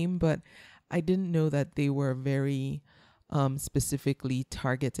name, but I didn't know that they were very specifically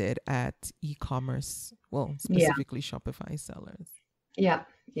targeted at e-commerce, well, Yeah, specifically Shopify sellers. yeah,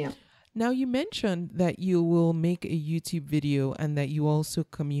 yeah. Now, you mentioned that you will make a YouTube video and that you also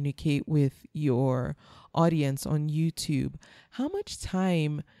communicate with your audience on YouTube. How much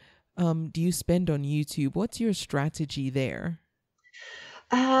time do you spend on YouTube? What's your strategy there?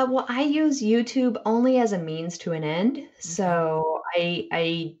 Well, I use YouTube only as a means to an end. Okay. So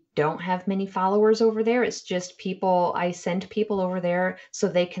I don't have many followers over there. It's just people, I send people over there so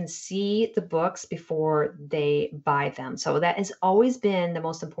they can see the books before they buy them. So that has always been the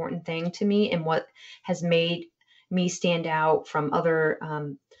most important thing to me and what has made me stand out from other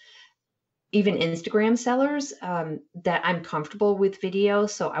even Instagram sellers, that I'm comfortable with video.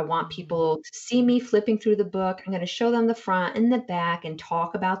 So I want Mhm. people to see me flipping through the book. I'm going to show them the front and the back and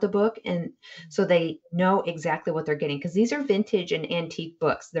talk about the book. And so they know exactly what they're getting because these are vintage and antique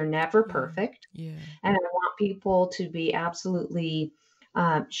books. They're never Yeah. perfect. Yeah. And I want people to be absolutely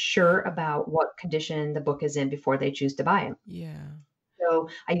sure about what condition the book is in before they choose to buy it. Yeah. So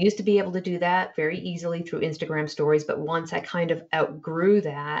I used to be able to do that very easily through Instagram stories, but once I kind of outgrew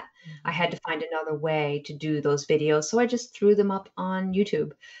that, I Mhm. had to find another way to do those videos, so I just threw them up on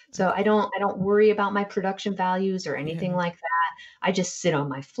YouTube. So Okay. I don't worry about my production values or anything Yeah. like that. I just sit on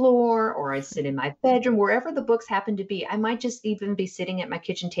my floor or I sit in my bedroom, wherever the books happen to be. I might just even be sitting at my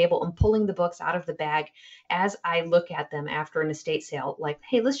kitchen table and pulling the books out of the bag as I look at them after an estate sale, like,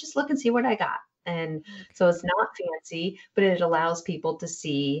 hey, let's just look and see what I got. And so Okay. it's not fancy, but it allows people to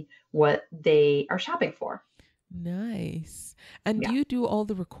see what they are shopping for. Nice. And do Yeah. you do all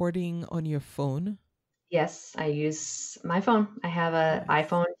the recording on your phone? Yes, I use my phone. I have a Nice.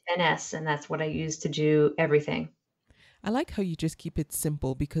 iPhone 10s, and that's what I use to do everything. I like how you just keep it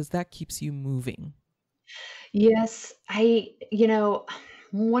simple because that keeps you moving. Yes,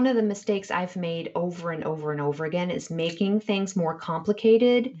 one of the mistakes I've made over and over and over again is making things more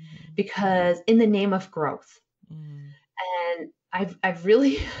complicated Mhm. because in the name of growth. Mm. And I've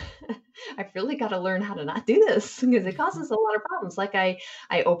really I've really got to learn how to not do this because it causes a lot of problems. Like I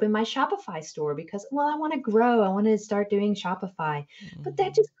opened my Shopify store because, well, I want to grow. I want to start doing Shopify. But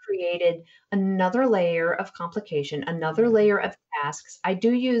that Mhm. just created another layer of complication, another Yeah. layer of tasks. I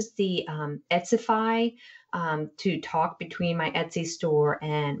do use the Etsify to talk between my Etsy store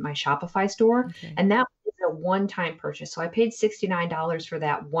and my Shopify store. Okay. And that was a one-time purchase. So I paid $69 for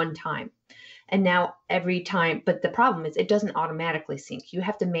that one time. And now every time, but the problem is it doesn't automatically sync. You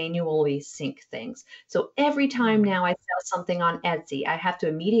have to manually sync things. So every time Oh. now I sell something on Etsy, I have to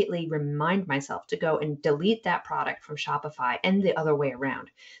immediately remind myself to go and delete that product from Shopify and the other way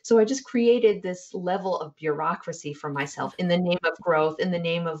around. So I just created this level of bureaucracy for myself in the name of growth, in the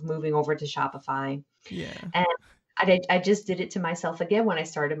name of moving over to Shopify. Yeah. And I just did it to myself again when I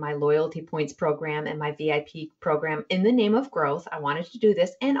started my loyalty points program and my VIP program in the name of growth. I wanted to do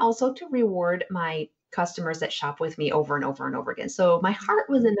this and also to reward my customers that shop with me over and over and over again. So my heart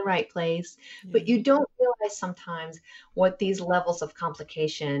was in the right place, but Yeah. you don't realize sometimes what these levels of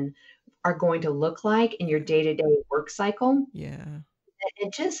complication are going to look like in your Yeah. day-to-day work cycle. Yeah.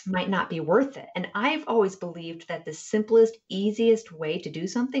 It just might not be worth it. And I've always believed that the simplest, easiest way to do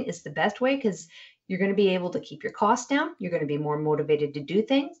something is the best way because you're going to be able to keep your costs down. You're going to be more motivated to do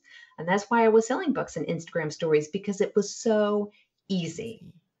things. And that's why I was selling books and Instagram stories because it was so easy.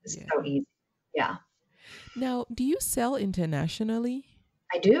 Easy. It's Yeah. so easy. Yeah, Now, do you sell internationally?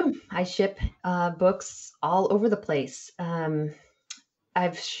 I do. I ship books all over the place.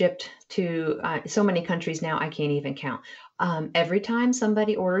 I've shipped to so many countries now, I can't even count. Every time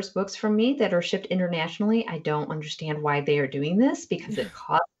somebody orders books from me that are shipped internationally, I don't understand why they are doing this because it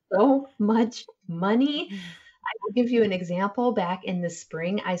costs so much money. I will give you an example. Back in the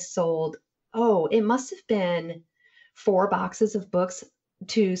spring, I sold, oh, it must have been 4 boxes of books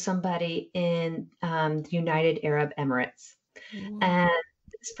to somebody in the United Arab Emirates. Whoa. And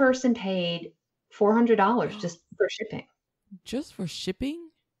this person paid $400 just for shipping. Just for shipping?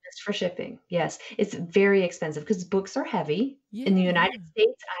 Just for shipping, yes. It's very expensive because books are heavy. In the Yeah, United yeah.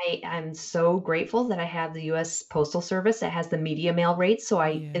 States, I'm so grateful that I have the US Postal Service that has the media mail rate, so I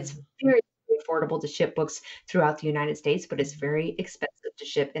Yeah. it's very affordable to ship books throughout the United States, but it's Mhm. very expensive to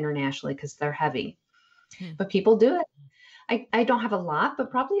ship internationally because 'cause they're heavy. Hmm. But people do it. I don't have a lot,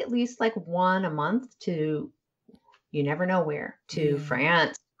 but probably at least, like, 1 a month to you never know where, to Yeah.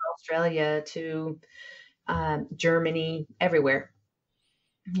 France, Australia, to, Germany, everywhere.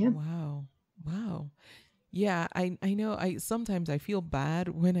 Yeah. Wow. Wow. Yeah, I know I sometimes I feel bad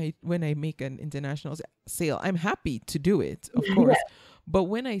when I make an international sale. I'm happy to do it, of course. But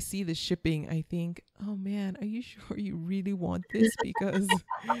when I see the shipping, I think, "Oh man, are you sure you really want this?" Because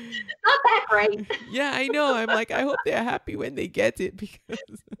Not that great. yeah, I know. I'm like, I hope they're happy when they get it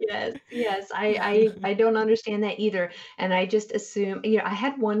because Yes, yes, I don't understand that either, and I just assume I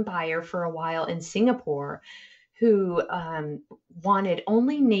had one buyer for a while in Singapore who, wanted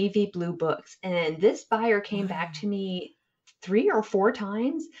only navy blue books, and this buyer came back wow. to me 3 or 4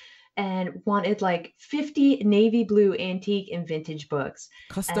 times and wanted, like, 50 navy blue antique and vintage books,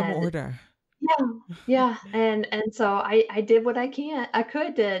 Custom and order. yeah, yeah, and so I did what I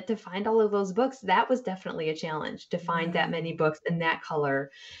could to find all of those books. That was definitely a challenge to find that many Wow. books in that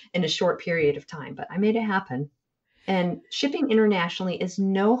color in a short period of time, but I made it happen. And shipping internationally is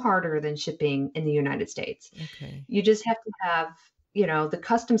no harder than shipping in the United States. Okay. You just have to have, the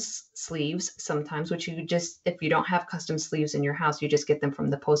custom sleeves sometimes, which you just if you don't have custom sleeves in your house, you just get them from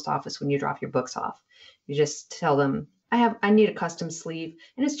the post office when you drop your books off. You just tell them, I need a custom sleeve,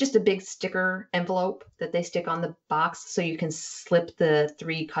 and it's just a big sticker envelope that they stick on the box so you can slip the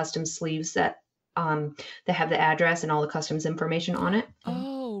 3 custom sleeves that have the address and all the customs information on it.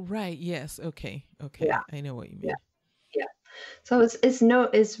 Oh, right. Yes. Okay. Yeah, Okay. I know what you yeah, mean. yeah. So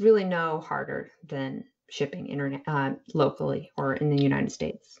it's really no harder than shipping internet locally or in the United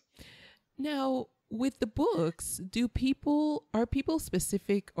States. Now, with the books, are people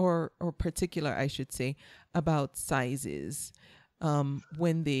specific or particular, I should say, about sizes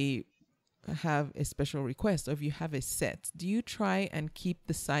when they have a special request, or if you have a set? Do you try and keep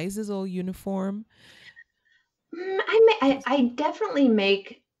the sizes all uniform? I definitely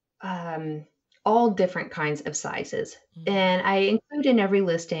make um, all different kinds of sizes, Mm, and I include in every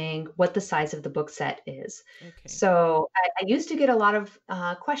listing what the size of the book set is. okay. So I used to get a lot of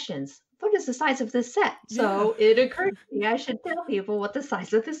questions. What is the size of this set? Yeah. So it occurred to me I should tell people what the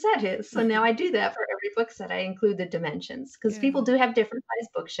size of the set is. So now I do that for every book set. I include the dimensions because people Yeah. do have different size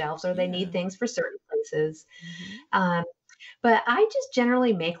bookshelves or they need Yeah. things for certain places. Hmm. Um, but I just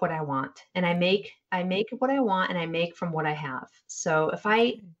generally make what I want, and I make what I want, and I make from what I have. So if I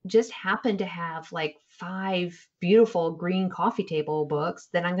Okay. just happen to have like 5 beautiful green coffee table books,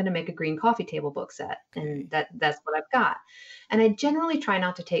 then I'm gonna make a green coffee table book set, and Okay. that's what I've got. And I generally try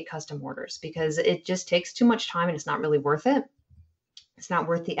not to take custom orders because it just takes too much time and it's not really worth it. It's not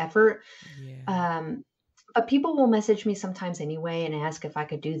worth the effort. Yeah. Um, but people will message me sometimes anyway and ask if I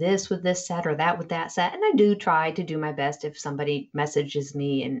could do this with this set or that with that set. And I do try to do my best if somebody messages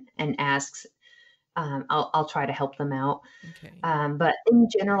me and asks, I'll try to help them out. Okay. But in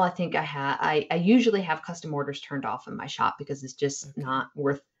general, I think I usually have custom orders turned off in my shop because it's just Okay. not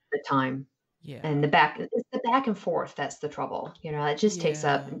worth the time. And Yeah. it's the back and forth that's the trouble. It just takes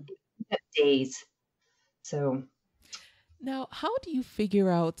up Yeah. days. So Now, how do you figure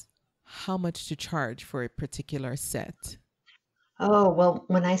out how much to charge for a particular set? Oh, well,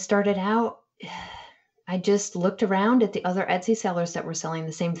 when I started out, I just looked around at the other Etsy sellers that were selling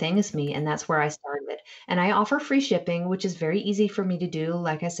the same thing as me, and Okay. that's where I started. And I offer free shipping, which is very easy for me to do,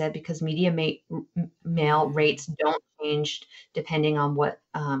 like I said, because mail Yeah. rates don't change depending on what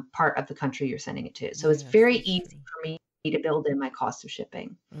part of the country you're sending it to. So it's Yes, very that's easy true. for me to build in my cost of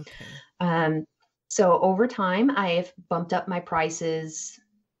shipping. Okay. Um, so over time, I've bumped up my prices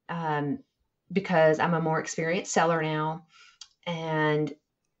um, because I'm a more experienced seller now, and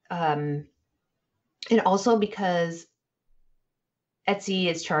um, and also because Etsy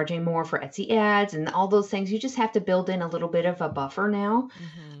is charging more for Etsy ads and all those things. You just have to build in a little bit of a buffer now.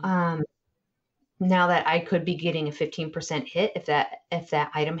 Mm-hmm. Um, Now that I could be getting a 15% hit if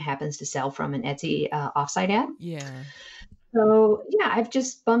that item happens to sell from an Etsy offsite ad. Yeah. So yeah, I've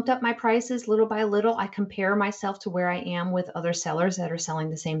just bumped up my prices little by little. I compare myself to where I am with other sellers that are selling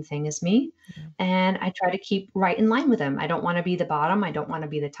the same thing as me. Yeah. And I try to keep right in line with them. I don't want to be the bottom. I don't want to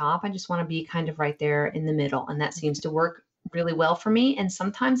be the top. I just want to be kind of right there in the middle. And that seems Okay. to work really well for me. And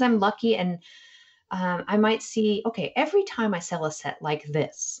sometimes I'm lucky and I might see, okay, every time I sell a set like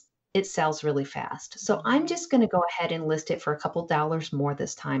this, it sells really fast. So I'm Mm-hmm. just going to go ahead and list it for a couple dollars more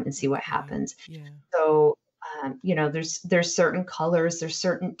this time and see what Okay. happens. Yeah. So, there's certain colors, there's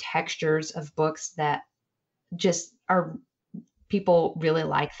certain textures of books that just are people really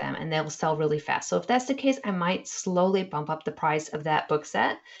like them and they'll sell really fast. So if that's the case, I might slowly bump up the price of that book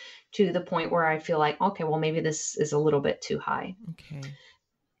set to the point where I feel like, okay, well, maybe this is a little bit too high. Okay.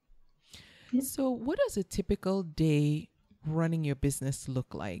 Yeah. So, what does a typical day running your business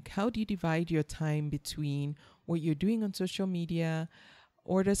look like? How do you divide your time between what you're doing on social media,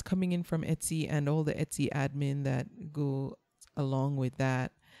 orders coming in from Etsy, and all the Etsy admin that go along with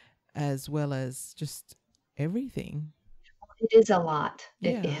that, as well as just everything? It is a lot.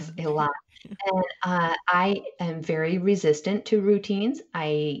 It Yeah. is a lot. And I am very resistant to routines.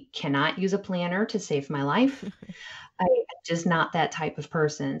 I cannot use a planner to save my life. I'm just not that type of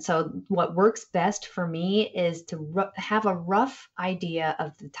person. So what works best for me is to have a rough idea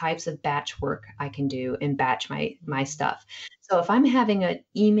of the types of batch work I can do and batch my Mm, stuff. So if I'm having an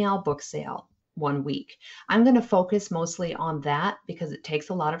email book sale one week, I'm going to focus mostly on that because it takes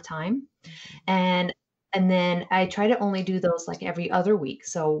a lot of time. mhm. And and then I try to only do those like every other week.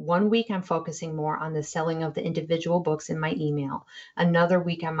 So one week I'm focusing more on the selling of the individual books in my email. Another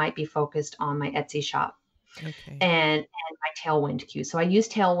week I might be focused on my Etsy shop Okay. and my Tailwind queue. So I use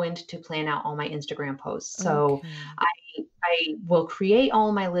Tailwind to plan out all my Instagram posts. So Okay. I will create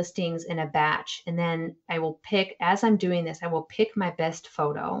all my listings in a batch, and then I will pick as I'm doing this, I will pick my best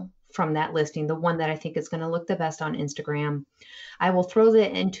photo from that listing, the one that I think is going to look the best on Instagram. I will throw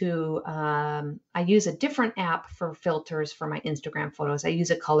that into I use a different app for filters for my Instagram photos. I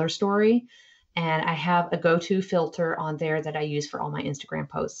use a Color Story, and I have a go-to filter on there that I use for all my Instagram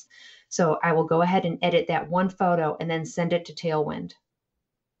posts. So I will go ahead and edit that one photo and then send it to Tailwind.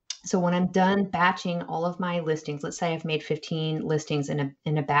 So when I'm done batching all of my listings, let's say I've made 15 listings in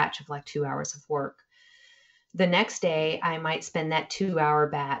a batch of like 2 hours of work. The next day, I might spend that 2-hour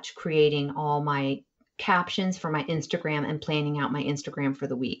batch creating all my captions for my Instagram and planning out my Instagram for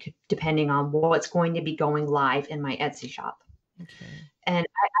the week, depending on what's going to be going live in my Etsy shop. Okay. And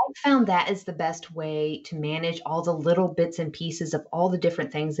I found that is the best way to manage all the little bits and pieces of all the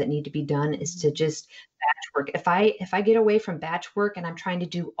different things that need to be done, is to just batch work. If I get away from batch work and I'm trying to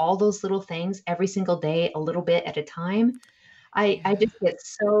do all those little things every single day, a little bit at a time, I Yeah. just get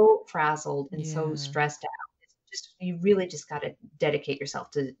so frazzled and so Yeah. stressed out. It's just, you really just got to dedicate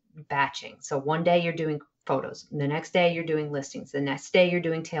yourself to batching. So one day you're doing photos, the next day you're doing listings, the next day you're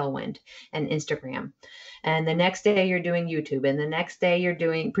doing Tailwind and Instagram, and the next day you're doing YouTube, and the next day you're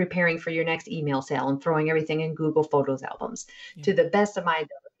doing preparing for your next email sale and throwing everything in Google Photos albums. Yeah. To the best of my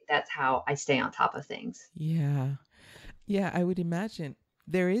ability, that's how I stay on top of things. Yeah. Yeah, I would imagine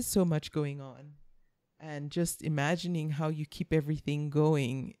there is so much going on. And just imagining how you keep everything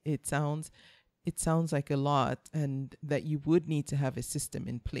going, it sounds like a lot, and that you would need to have a system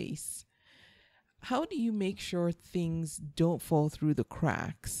in place. How do you make sure things don't fall through the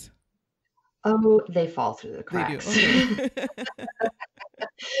cracks? Oh, they fall through the They do. cracks. Okay.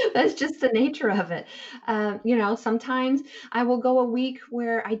 That's just the nature of it. Sometimes I will go a week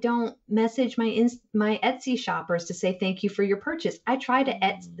where I don't message my Etsy shoppers to say thank you for your purchase. I try to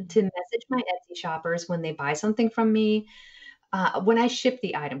to message my Etsy shoppers when they buy something from me, when I ship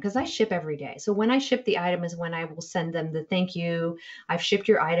the item, because I ship every day. So when I ship the item is when I will send them the thank you. I've shipped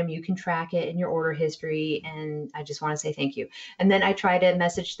your item. You can track it in your order history, and I just want to say thank you. And then I try to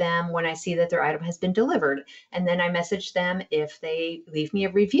message them when I see that their item has been delivered. And then I message them if they leave me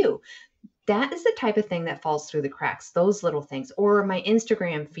a review. That is the type of thing that falls through the cracks, those little things. Or my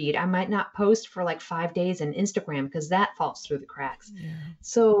Instagram feed, I might not post for like 5 days in Instagram because that falls through the cracks. Yeah.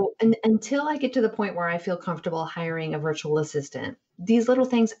 So until I get to the point where I feel comfortable hiring a virtual assistant, these little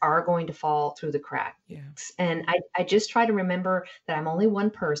things are going to fall through the cracks. Yeah. And I just try to remember that I'm only one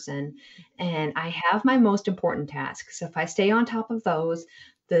person and I have my most important tasks. So if I stay on top of those,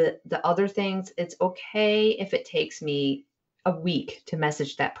 the other things, it's okay if it takes me a week to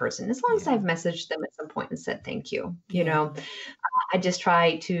message that person, as long as Yeah. I've messaged them at some point and said thank you. Yeah. I just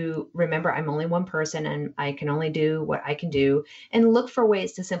try to remember I'm only one person and I can only do what I can do, and look for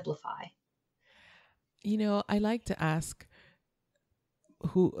ways to simplify. I like to ask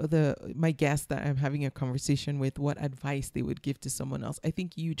my guest that I'm having a conversation with what advice they would give to someone else. I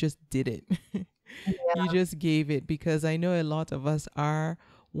think you just did it. You Yeah. just gave it, because I know a lot of us are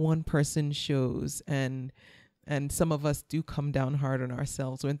one person shows, and some of us do come down hard on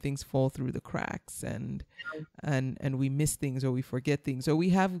ourselves when things fall through the cracks, and we miss things, or we forget things, or we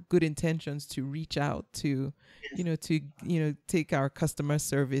have good intentions to reach out to, take our customer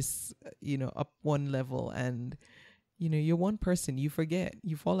service, up one level, and you're one person, you forget,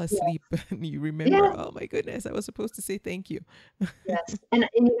 you fall asleep, and you remember, Yeah. oh my goodness, I was supposed to say thank you. Yes.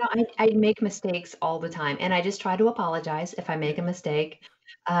 I make mistakes all the time, and I just try to apologize if I make a Yeah. mistake.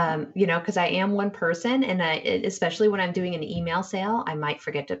 Because I am one person, and especially when I'm doing an email sale, I might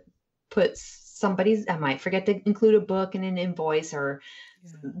forget to I might forget to include a book and an invoice, or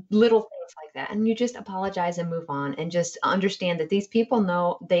Yeah. little things like that. And you just apologize and move on, and just understand that these people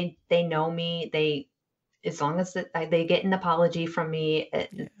know, they know me. As long as they get an apology from me,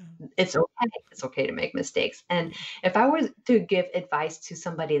 Yeah. it's okay. It's okay to make mistakes. And if I was to give advice to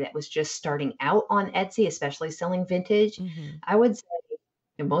somebody that was just starting out on Etsy, especially selling vintage, Mm-hmm. I would say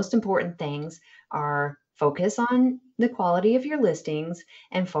the most important things are focus on the quality of your listings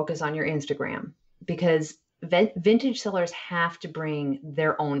and focus on your Instagram, because vintage sellers have to bring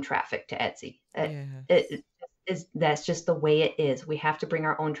their own traffic to Etsy. Yes. That's just the way it is. We have to bring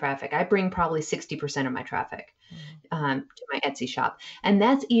our own traffic. I bring probably 60% of my traffic Wow. to my Etsy shop, and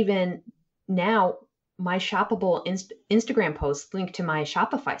that's even now my shoppable Instagram posts link to my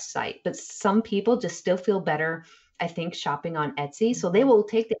Shopify site. But some people just still feel better, I think, shopping on Etsy. So they will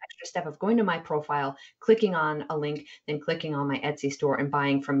take the extra step of going to my profile, clicking on a link, then clicking on my Etsy store and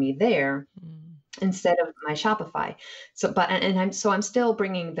buying from me there Mm. instead of my Shopify. I'm still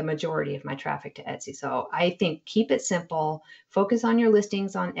bringing the majority of my traffic to Etsy. So I think keep it simple, focus on your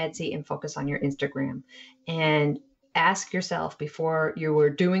listings on Etsy and focus on your Instagram, and ask yourself before you were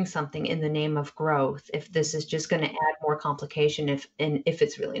doing something in the name of growth if this is just going to add more complication, if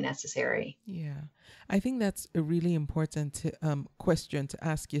it's really necessary. Yeah, I think that's a really important question to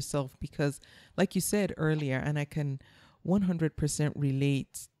ask yourself, because, like you said earlier, and I can 100%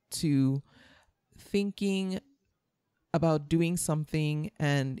 relate to thinking about doing something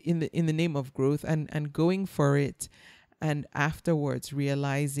and in the name of growth, and going for it, and afterwards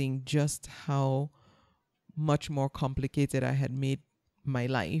realizing just how much more complicated I had made my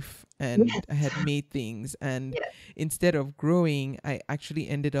life, and Yes. I had made things, and Yes. instead of growing, I actually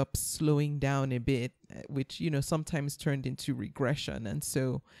ended up slowing down a bit, which, sometimes turned into regression. And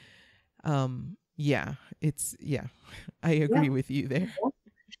so, yeah, I Yeah. agree with you there.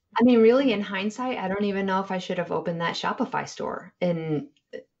 I mean, really, in hindsight, I don't even know if I should have opened that Shopify store. And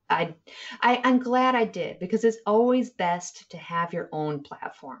I, I'm glad I did, because it's always best to have your own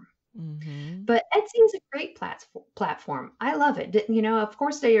platform. Mm-hmm. But Etsy is a great platform. I love it. Of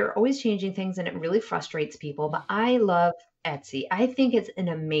course, they are always changing things and it really frustrates people, but I love Etsy. I think it's an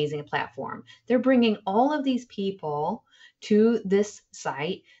amazing platform. They're bringing all of these people to this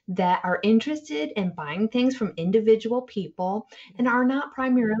site that are interested in buying things from individual people and are not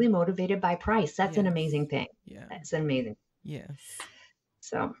primarily motivated by price. That's an Yes. amazing thing. Yeah. That's amazing. Yes.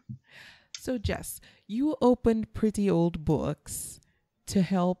 So, So, Jess, you opened Pretty Old Books to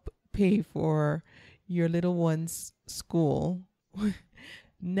help pay for your little one's school.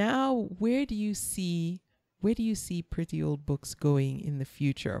 Now, where do you see Pretty Old Books going in the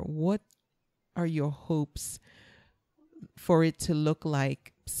future? What are your hopes for it to look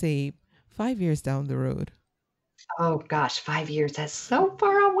like, say, 5 years down the road? oh gosh, 5 years, that's so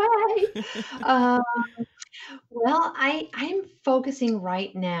far away. Um, Well, I'm focusing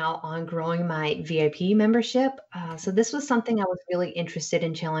right now on growing my VIP membership. So this was something I was really interested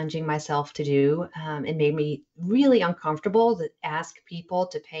in challenging myself to do. It made me really uncomfortable to ask people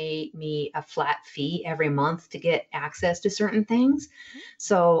to pay me a flat fee every month to get access to certain things.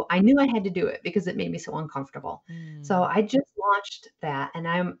 So I knew I had to do it because it made me so uncomfortable. So Mm. I just launched that, and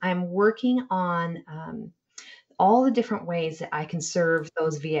I'm working on all the different ways that I can serve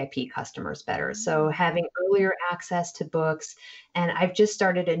those VIP customers better. So having earlier access to books, and I've just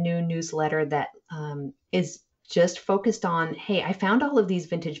started a new newsletter that is just focused on, hey, I found all of these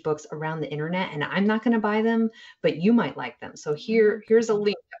vintage books around the internet, and I'm not going to buy them, but you might like them. So here's a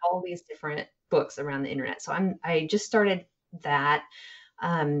link to all these different books around the internet. So I just started that.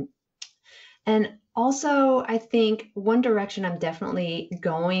 Um, and also, I think one direction I'm definitely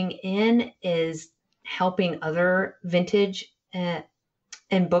going in is helping other vintage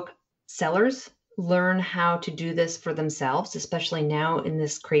and book sellers learn how to do this for themselves, especially now in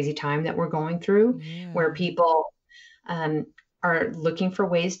this crazy time that we're going through, where Yeah. people um, are looking for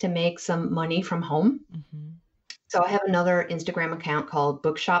ways to make some money from home. Mm-hmm. So I have another Instagram account called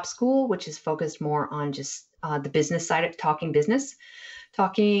Bookshop School, which is focused more on just the business side of talking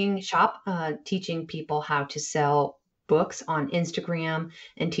shop, teaching people how to sell books on Instagram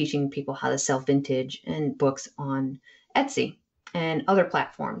and teaching people how to sell vintage and books on Etsy and other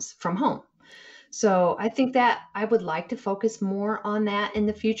platforms from home. So I think that I would like to focus more on that in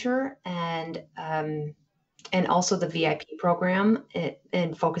the future, and also the VIP program,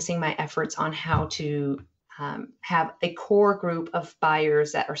 and focusing my efforts on how to have a core group of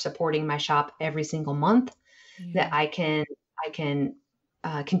buyers that are supporting my shop every single month Yeah. that I can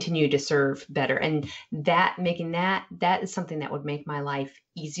continue to serve better, and that is something that would make my life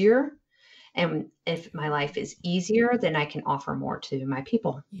easier. And if my life is easier, then I can offer more to my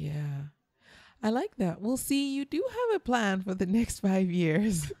people. Yeah. I like that. We'll see. You do have a plan for the next 5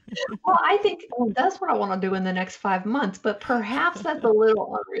 years. Well, I think, well, that's what I want to do in the next 5 months, but perhaps that's a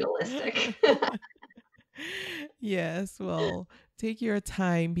little unrealistic. Yes. Well, take your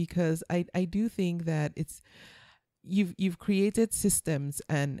time, because I do think that you've created systems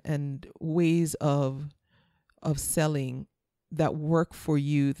and ways of selling that work for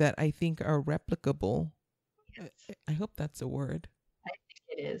you, that I think are replicable. I hope that's a word.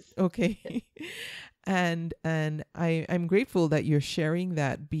 It is. Okay. and I'm grateful that you're sharing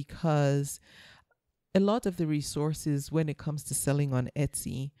that, because a lot of the resources when it comes to selling on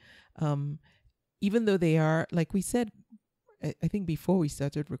Etsy, even though they are, like we said, I think before we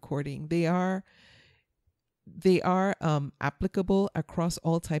started recording, they are applicable across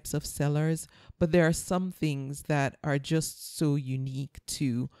all types of sellers, but there are some things that are just so unique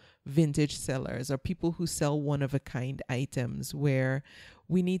to vintage sellers or people who sell one-of-a-kind items, where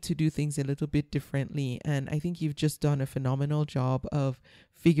we need to do things a little bit differently. And I think you've just done a phenomenal job of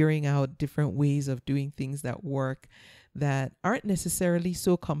figuring out different ways of doing things that work, that aren't necessarily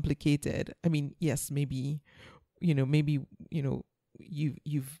so complicated. I mean, yes, maybe you've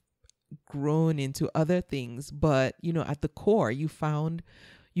grown into other things, but at the core you found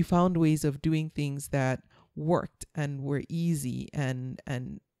ways of doing things that worked and were easy, and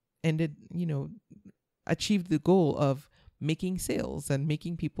ended achieved the goal of making sales and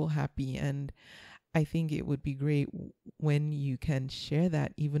making people happy. And I think it would be great when you can share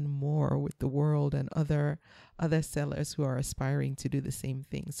that even more with the world and other sellers who are aspiring to do the same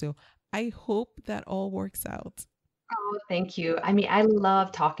thing. So I hope that all works out. Oh, thank you. I mean, I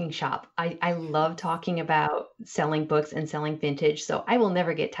love talking shop. I love talking about selling books and selling vintage, so I will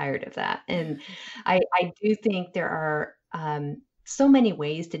never get tired of that. And I do think there are so many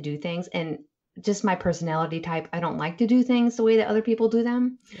ways to do things, and just my personality type, I don't like to do things the way that other people do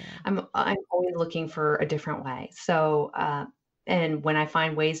them. Yeah. I'm always looking for a different way. So, and when I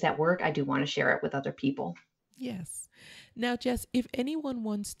find ways that work, I do want to share it with other people. Yes. Now, Jess, if anyone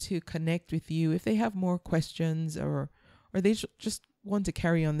wants to connect with you, if they have more questions or they just want to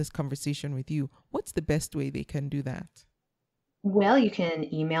carry on this conversation with you, what's the best way they can do that? Well, you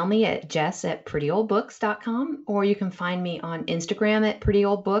can email me at jess@prettyoldbooks.com, or you can find me on Instagram at Pretty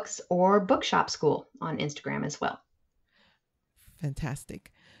Old Books or Bookshop School on Instagram as well.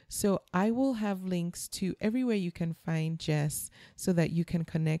 Fantastic. So I will have links to everywhere you can find Jess so that you can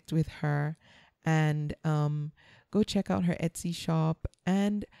connect with her and go check out her Etsy shop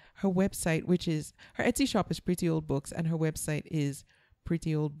and her website, which is her Etsy shop is Pretty Old Books and her website is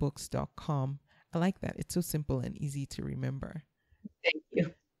prettyoldbooks.com. I like that. It's so simple and easy to remember. Thank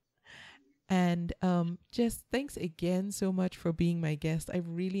you. And Jess, thanks again so much for being my guest. I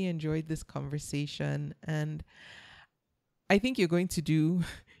really enjoyed this conversation, and I think you're going to do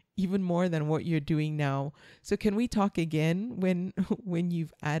even more than what you're doing now. So can we talk again when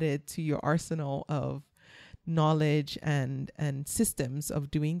you've added to your arsenal of knowledge and systems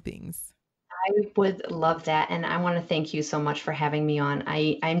of doing things? I would love that. And I want to thank you so much for having me on.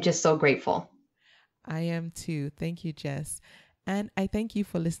 I'm just so grateful. I am too. Thank you, Jess. And I thank you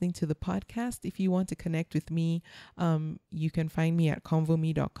for listening to the podcast. If you want to connect with me, you can find me at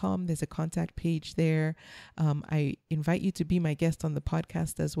convome.com. There's a contact page there. I invite you to be my guest on the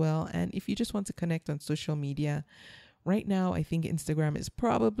podcast as well. And if you just want to connect on social media, right now, I think Instagram is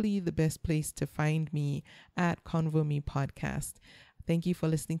probably the best place to find me at Convome Podcast. Thank you for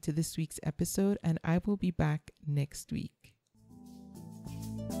listening to this week's episode, and I will be back next week.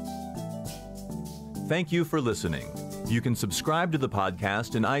 Thank you for listening. You can subscribe to the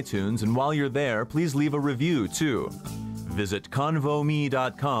podcast in iTunes, and while you're there, please leave a review too. Visit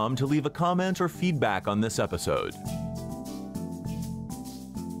convome.com to leave a comment or feedback on this episode.